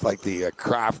thing with like the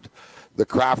Kraft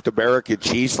American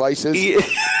cheese slices.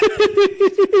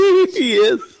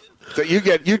 Yes. So you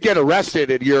get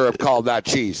arrested in Europe called that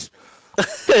cheese.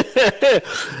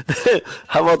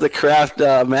 How about the Kraft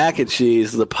mac and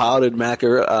cheese, the powdered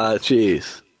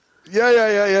cheese?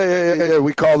 Yeah.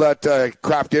 We call that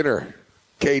Kraft dinner,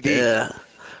 KD. Yeah.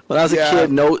 When I was a kid,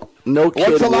 no kid.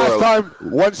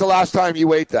 When's the last time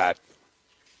you ate that?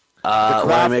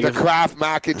 The Kraft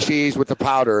mac and cheese with the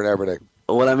powder and everything.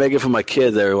 When I make it for my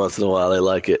kids every once in a while, they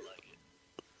like it.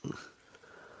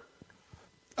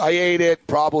 I ate it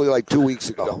probably like 2 weeks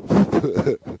ago.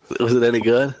 Was it any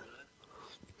good?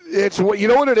 You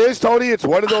know what it is, Tony? It's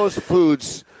one of those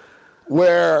foods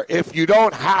where if you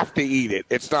don't have to eat it,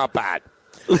 it's not bad.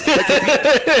 You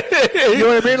know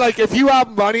what I mean? Like if you have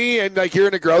money and like you're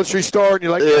in a grocery store and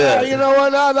you're like, yeah, you know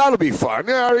what, that'll be fun.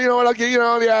 Yeah, you know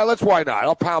what, why not?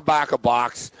 I'll pound back a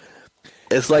box.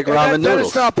 It's like ramen noodles.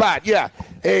 It's not bad. Yeah,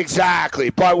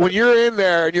 exactly. But when you're in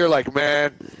there and you're like,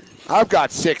 man, I've got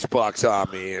 $6 on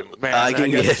me, and man, I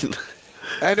can get.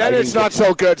 And then it's not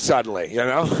so good suddenly, you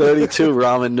know. 32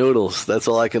 ramen noodles. That's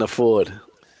all I can afford.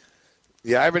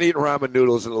 Yeah, I haven't eaten ramen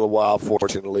noodles in a little while,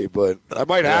 fortunately, but I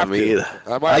might have to. Either.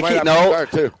 I might have to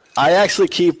start too. I actually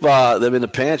keep them in the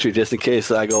pantry just in case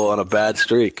I go on a bad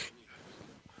streak.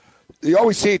 You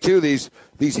always see too these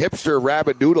hipster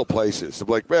ramen noodle places. I'm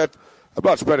like, man, I'm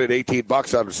not spending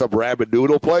 $18 on some ramen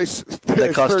noodle place.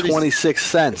 That costs 26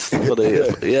 cents for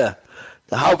the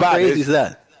How crazy is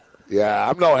that? Yeah,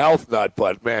 I'm no health nut,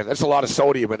 but, man, that's a lot of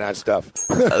sodium in that stuff.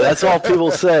 That's all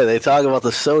people say. They talk about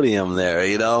the sodium there,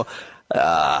 you know.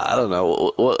 I don't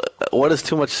know. What does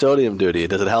too much sodium do to you?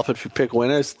 Does it help if you pick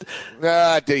winners?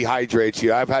 It dehydrates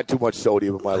you. I've had too much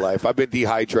sodium in my life. I've been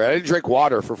dehydrated. I didn't drink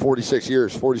water for 47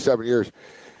 years.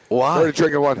 Why? Started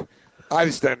drinking one. I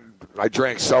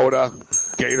drank soda,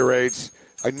 Gatorades.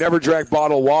 I never drank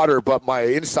bottled water, but my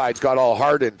insides got all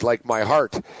hardened like my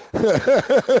heart.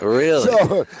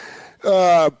 Really?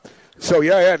 So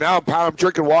now I'm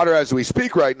drinking water as we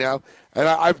speak right now. And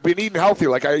I've been eating healthier.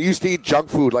 Like, I used to eat junk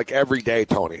food, like, every day,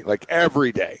 Tony. Like,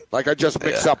 every day. Like, I just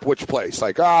mix up which place.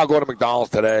 Like, I'll go to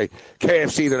McDonald's today,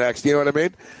 KFC the next. You know what I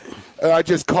mean? I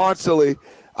just constantly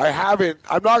 – I'm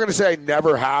not going to say I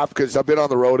never have because I've been on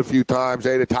the road a few times. I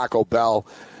ate a Taco Bell.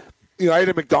 You know, I ate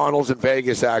a McDonald's in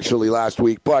Vegas, actually, last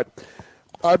week. But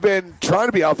I've been trying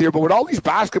to be healthier. But with all these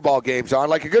basketball games on,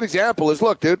 like, a good example is,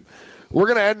 look, dude, we're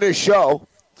going to end this show.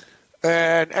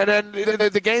 And then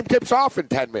the game tips off in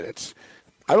 10 minutes.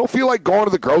 I don't feel like going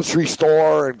to the grocery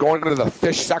store and going into the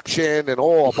fish section and,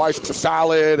 I'll buy some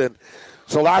salad. And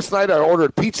so last night I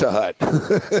ordered Pizza Hut.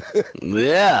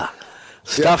 Yeah.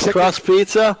 Stuffed crust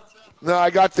pizza? No, I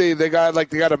got they got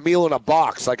a meal in a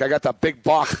box. Like I got the big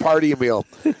box party meal.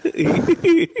 I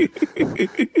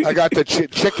got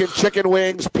the chicken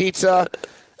wings, pizza.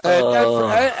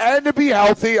 And to be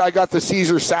healthy, I got the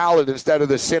Caesar salad instead of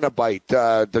the Cinnabite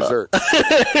dessert.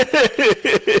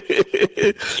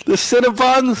 The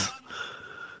Cinnabons?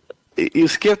 You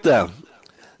skipped them.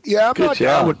 Yeah, I'm not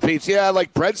down with pizza. Yeah,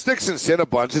 like breadsticks and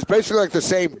Cinnabons. It's basically like the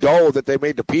same dough that they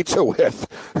made the pizza with.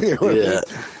 You know what I mean?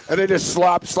 And they just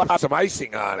slap some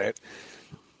icing on it.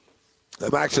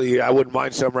 I wouldn't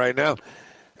mind some right now.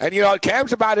 And, you know,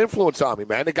 Cam's a bad influence on me,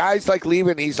 man. The guy's, like,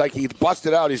 leaving. He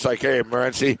busted out. He's like, hey,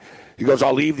 Morency. He goes,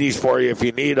 I'll leave these for you if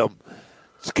you need them.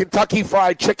 It's Kentucky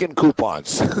Fried Chicken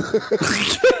coupons.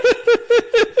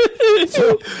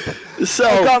 So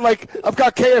I've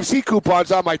got KFC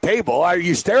coupons on my table.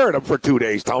 You stare at them for 2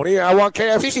 days, Tony. I want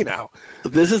KFC now.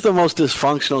 This is the most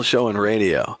dysfunctional show in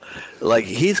radio. Like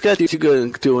he's got you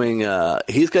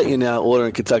he's got you now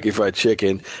ordering Kentucky Fried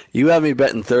Chicken. You have me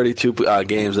betting 32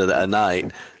 games a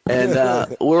night, and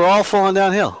we're all falling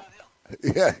downhill.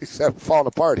 Yeah, he's falling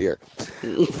apart here.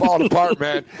 Falling apart,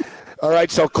 man. All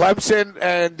right, so Clemson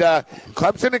and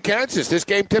Kansas. This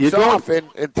game tips off in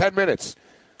 10 minutes.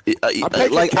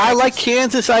 I like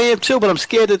Kansas, I am too, but I'm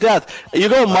scared to death. You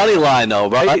go money line though,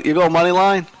 right? You go money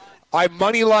line. I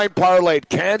money line parlayed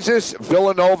Kansas,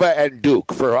 Villanova, and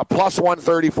Duke for a plus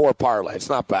 134 parlay. It's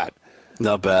not bad.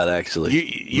 Not bad,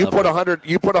 actually. You put $100.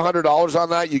 You put $100 on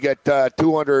that. You get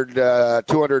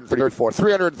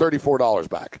 $334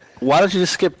 back. Why don't you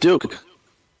just skip Duke?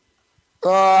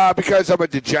 Because I'm a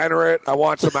degenerate. I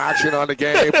want some action on the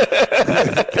game.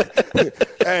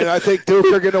 And I think Duke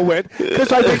are going to win.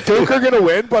 Because I think Duke are going to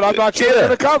win, but I'm not sure they're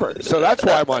going to cover. So that's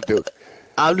why I'm on Duke.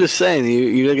 I'm just saying,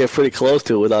 you're going to get pretty close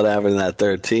to it without having that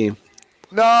third team.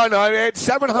 No, it's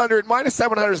 700. Minus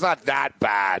 700 is not that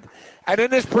bad. And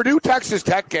in this Purdue-Texas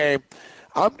Tech game,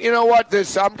 you know what?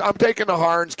 I'm taking the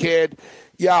Harns kid.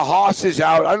 Yeah, Haas is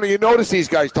out. I don't know. You notice these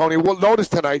guys, Tony. We'll notice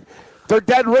tonight. They're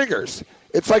dead ringers.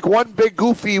 It's like one big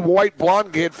goofy white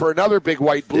blonde kid for another big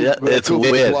white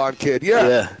goofy blonde kid.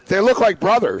 Yeah, they look like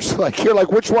brothers. Like you're like,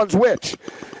 which one's which?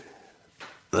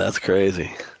 That's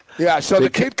crazy. Yeah, so the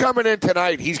kid coming in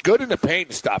tonight, he's good in the paint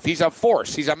and stuff. He's a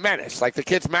force. He's a menace. Like the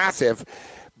kid's massive.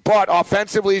 But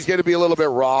offensively, he's going to be a little bit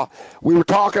raw. We were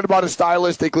talking about it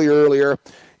stylistically earlier.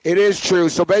 It is true.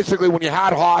 So basically, when you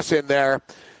had Haas in there,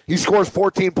 he scores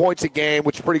 14 points a game,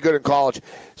 which is pretty good in college.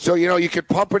 So, you could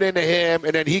pump it into him,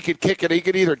 and then he could kick it. He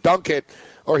could either dunk it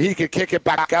or he could kick it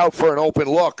back out for an open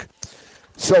look.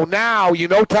 So now,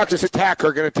 Texas Tech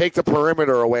are going to take the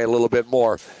perimeter away a little bit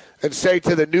more and say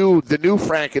to the new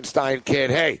Frankenstein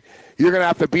kid, hey, you're going to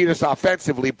have to beat us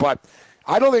offensively, but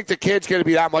I don't think the kid's going to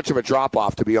be that much of a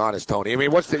drop-off, to be honest, Tony. I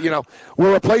mean,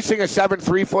 we're replacing a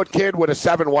 7'3" kid with a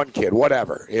 7'1" kid,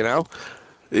 whatever, You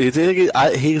think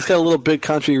he's got a little Big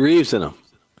Country Reeves in him?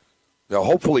 No,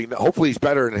 hopefully he's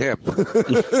better than him.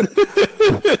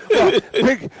 Well,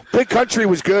 Big Country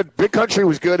was good. Big Country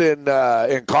was good in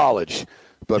college,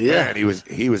 but man,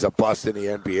 he was a bust in the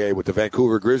NBA with the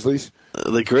Vancouver Grizzlies.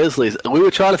 The Grizzlies. We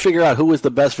were trying to figure out who was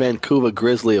the best Vancouver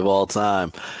Grizzly of all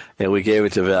time, and we gave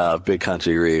it to Big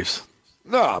Country Reeves.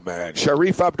 No, man,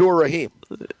 Sharif Abdur-Rahim.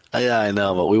 Yeah, I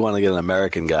know, but we want to get an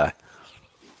American guy.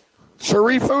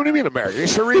 Sharif, what do you mean American?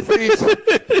 Sharif, Are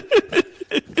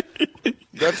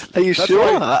you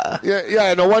sure?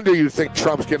 Yeah. No wonder you think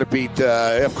Trump's going to beat.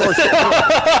 Of course.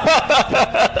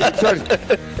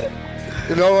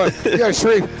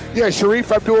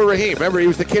 Sharif Abdur-Rahim. Remember, he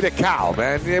was the kid at Cal,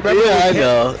 man. I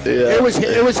know. Yeah. It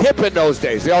was hip in those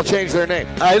days. They all changed their name.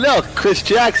 I know. Chris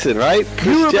Jackson, right?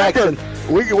 Chris Jackson.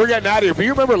 We're getting out of here. But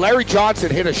you remember Larry Johnson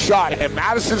hit a shot at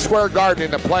Madison Square Garden in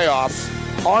the playoffs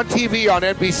on TV on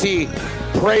NBC,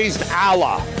 praised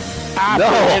Allah after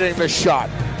hitting the shot.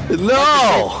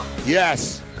 No.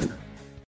 Yes.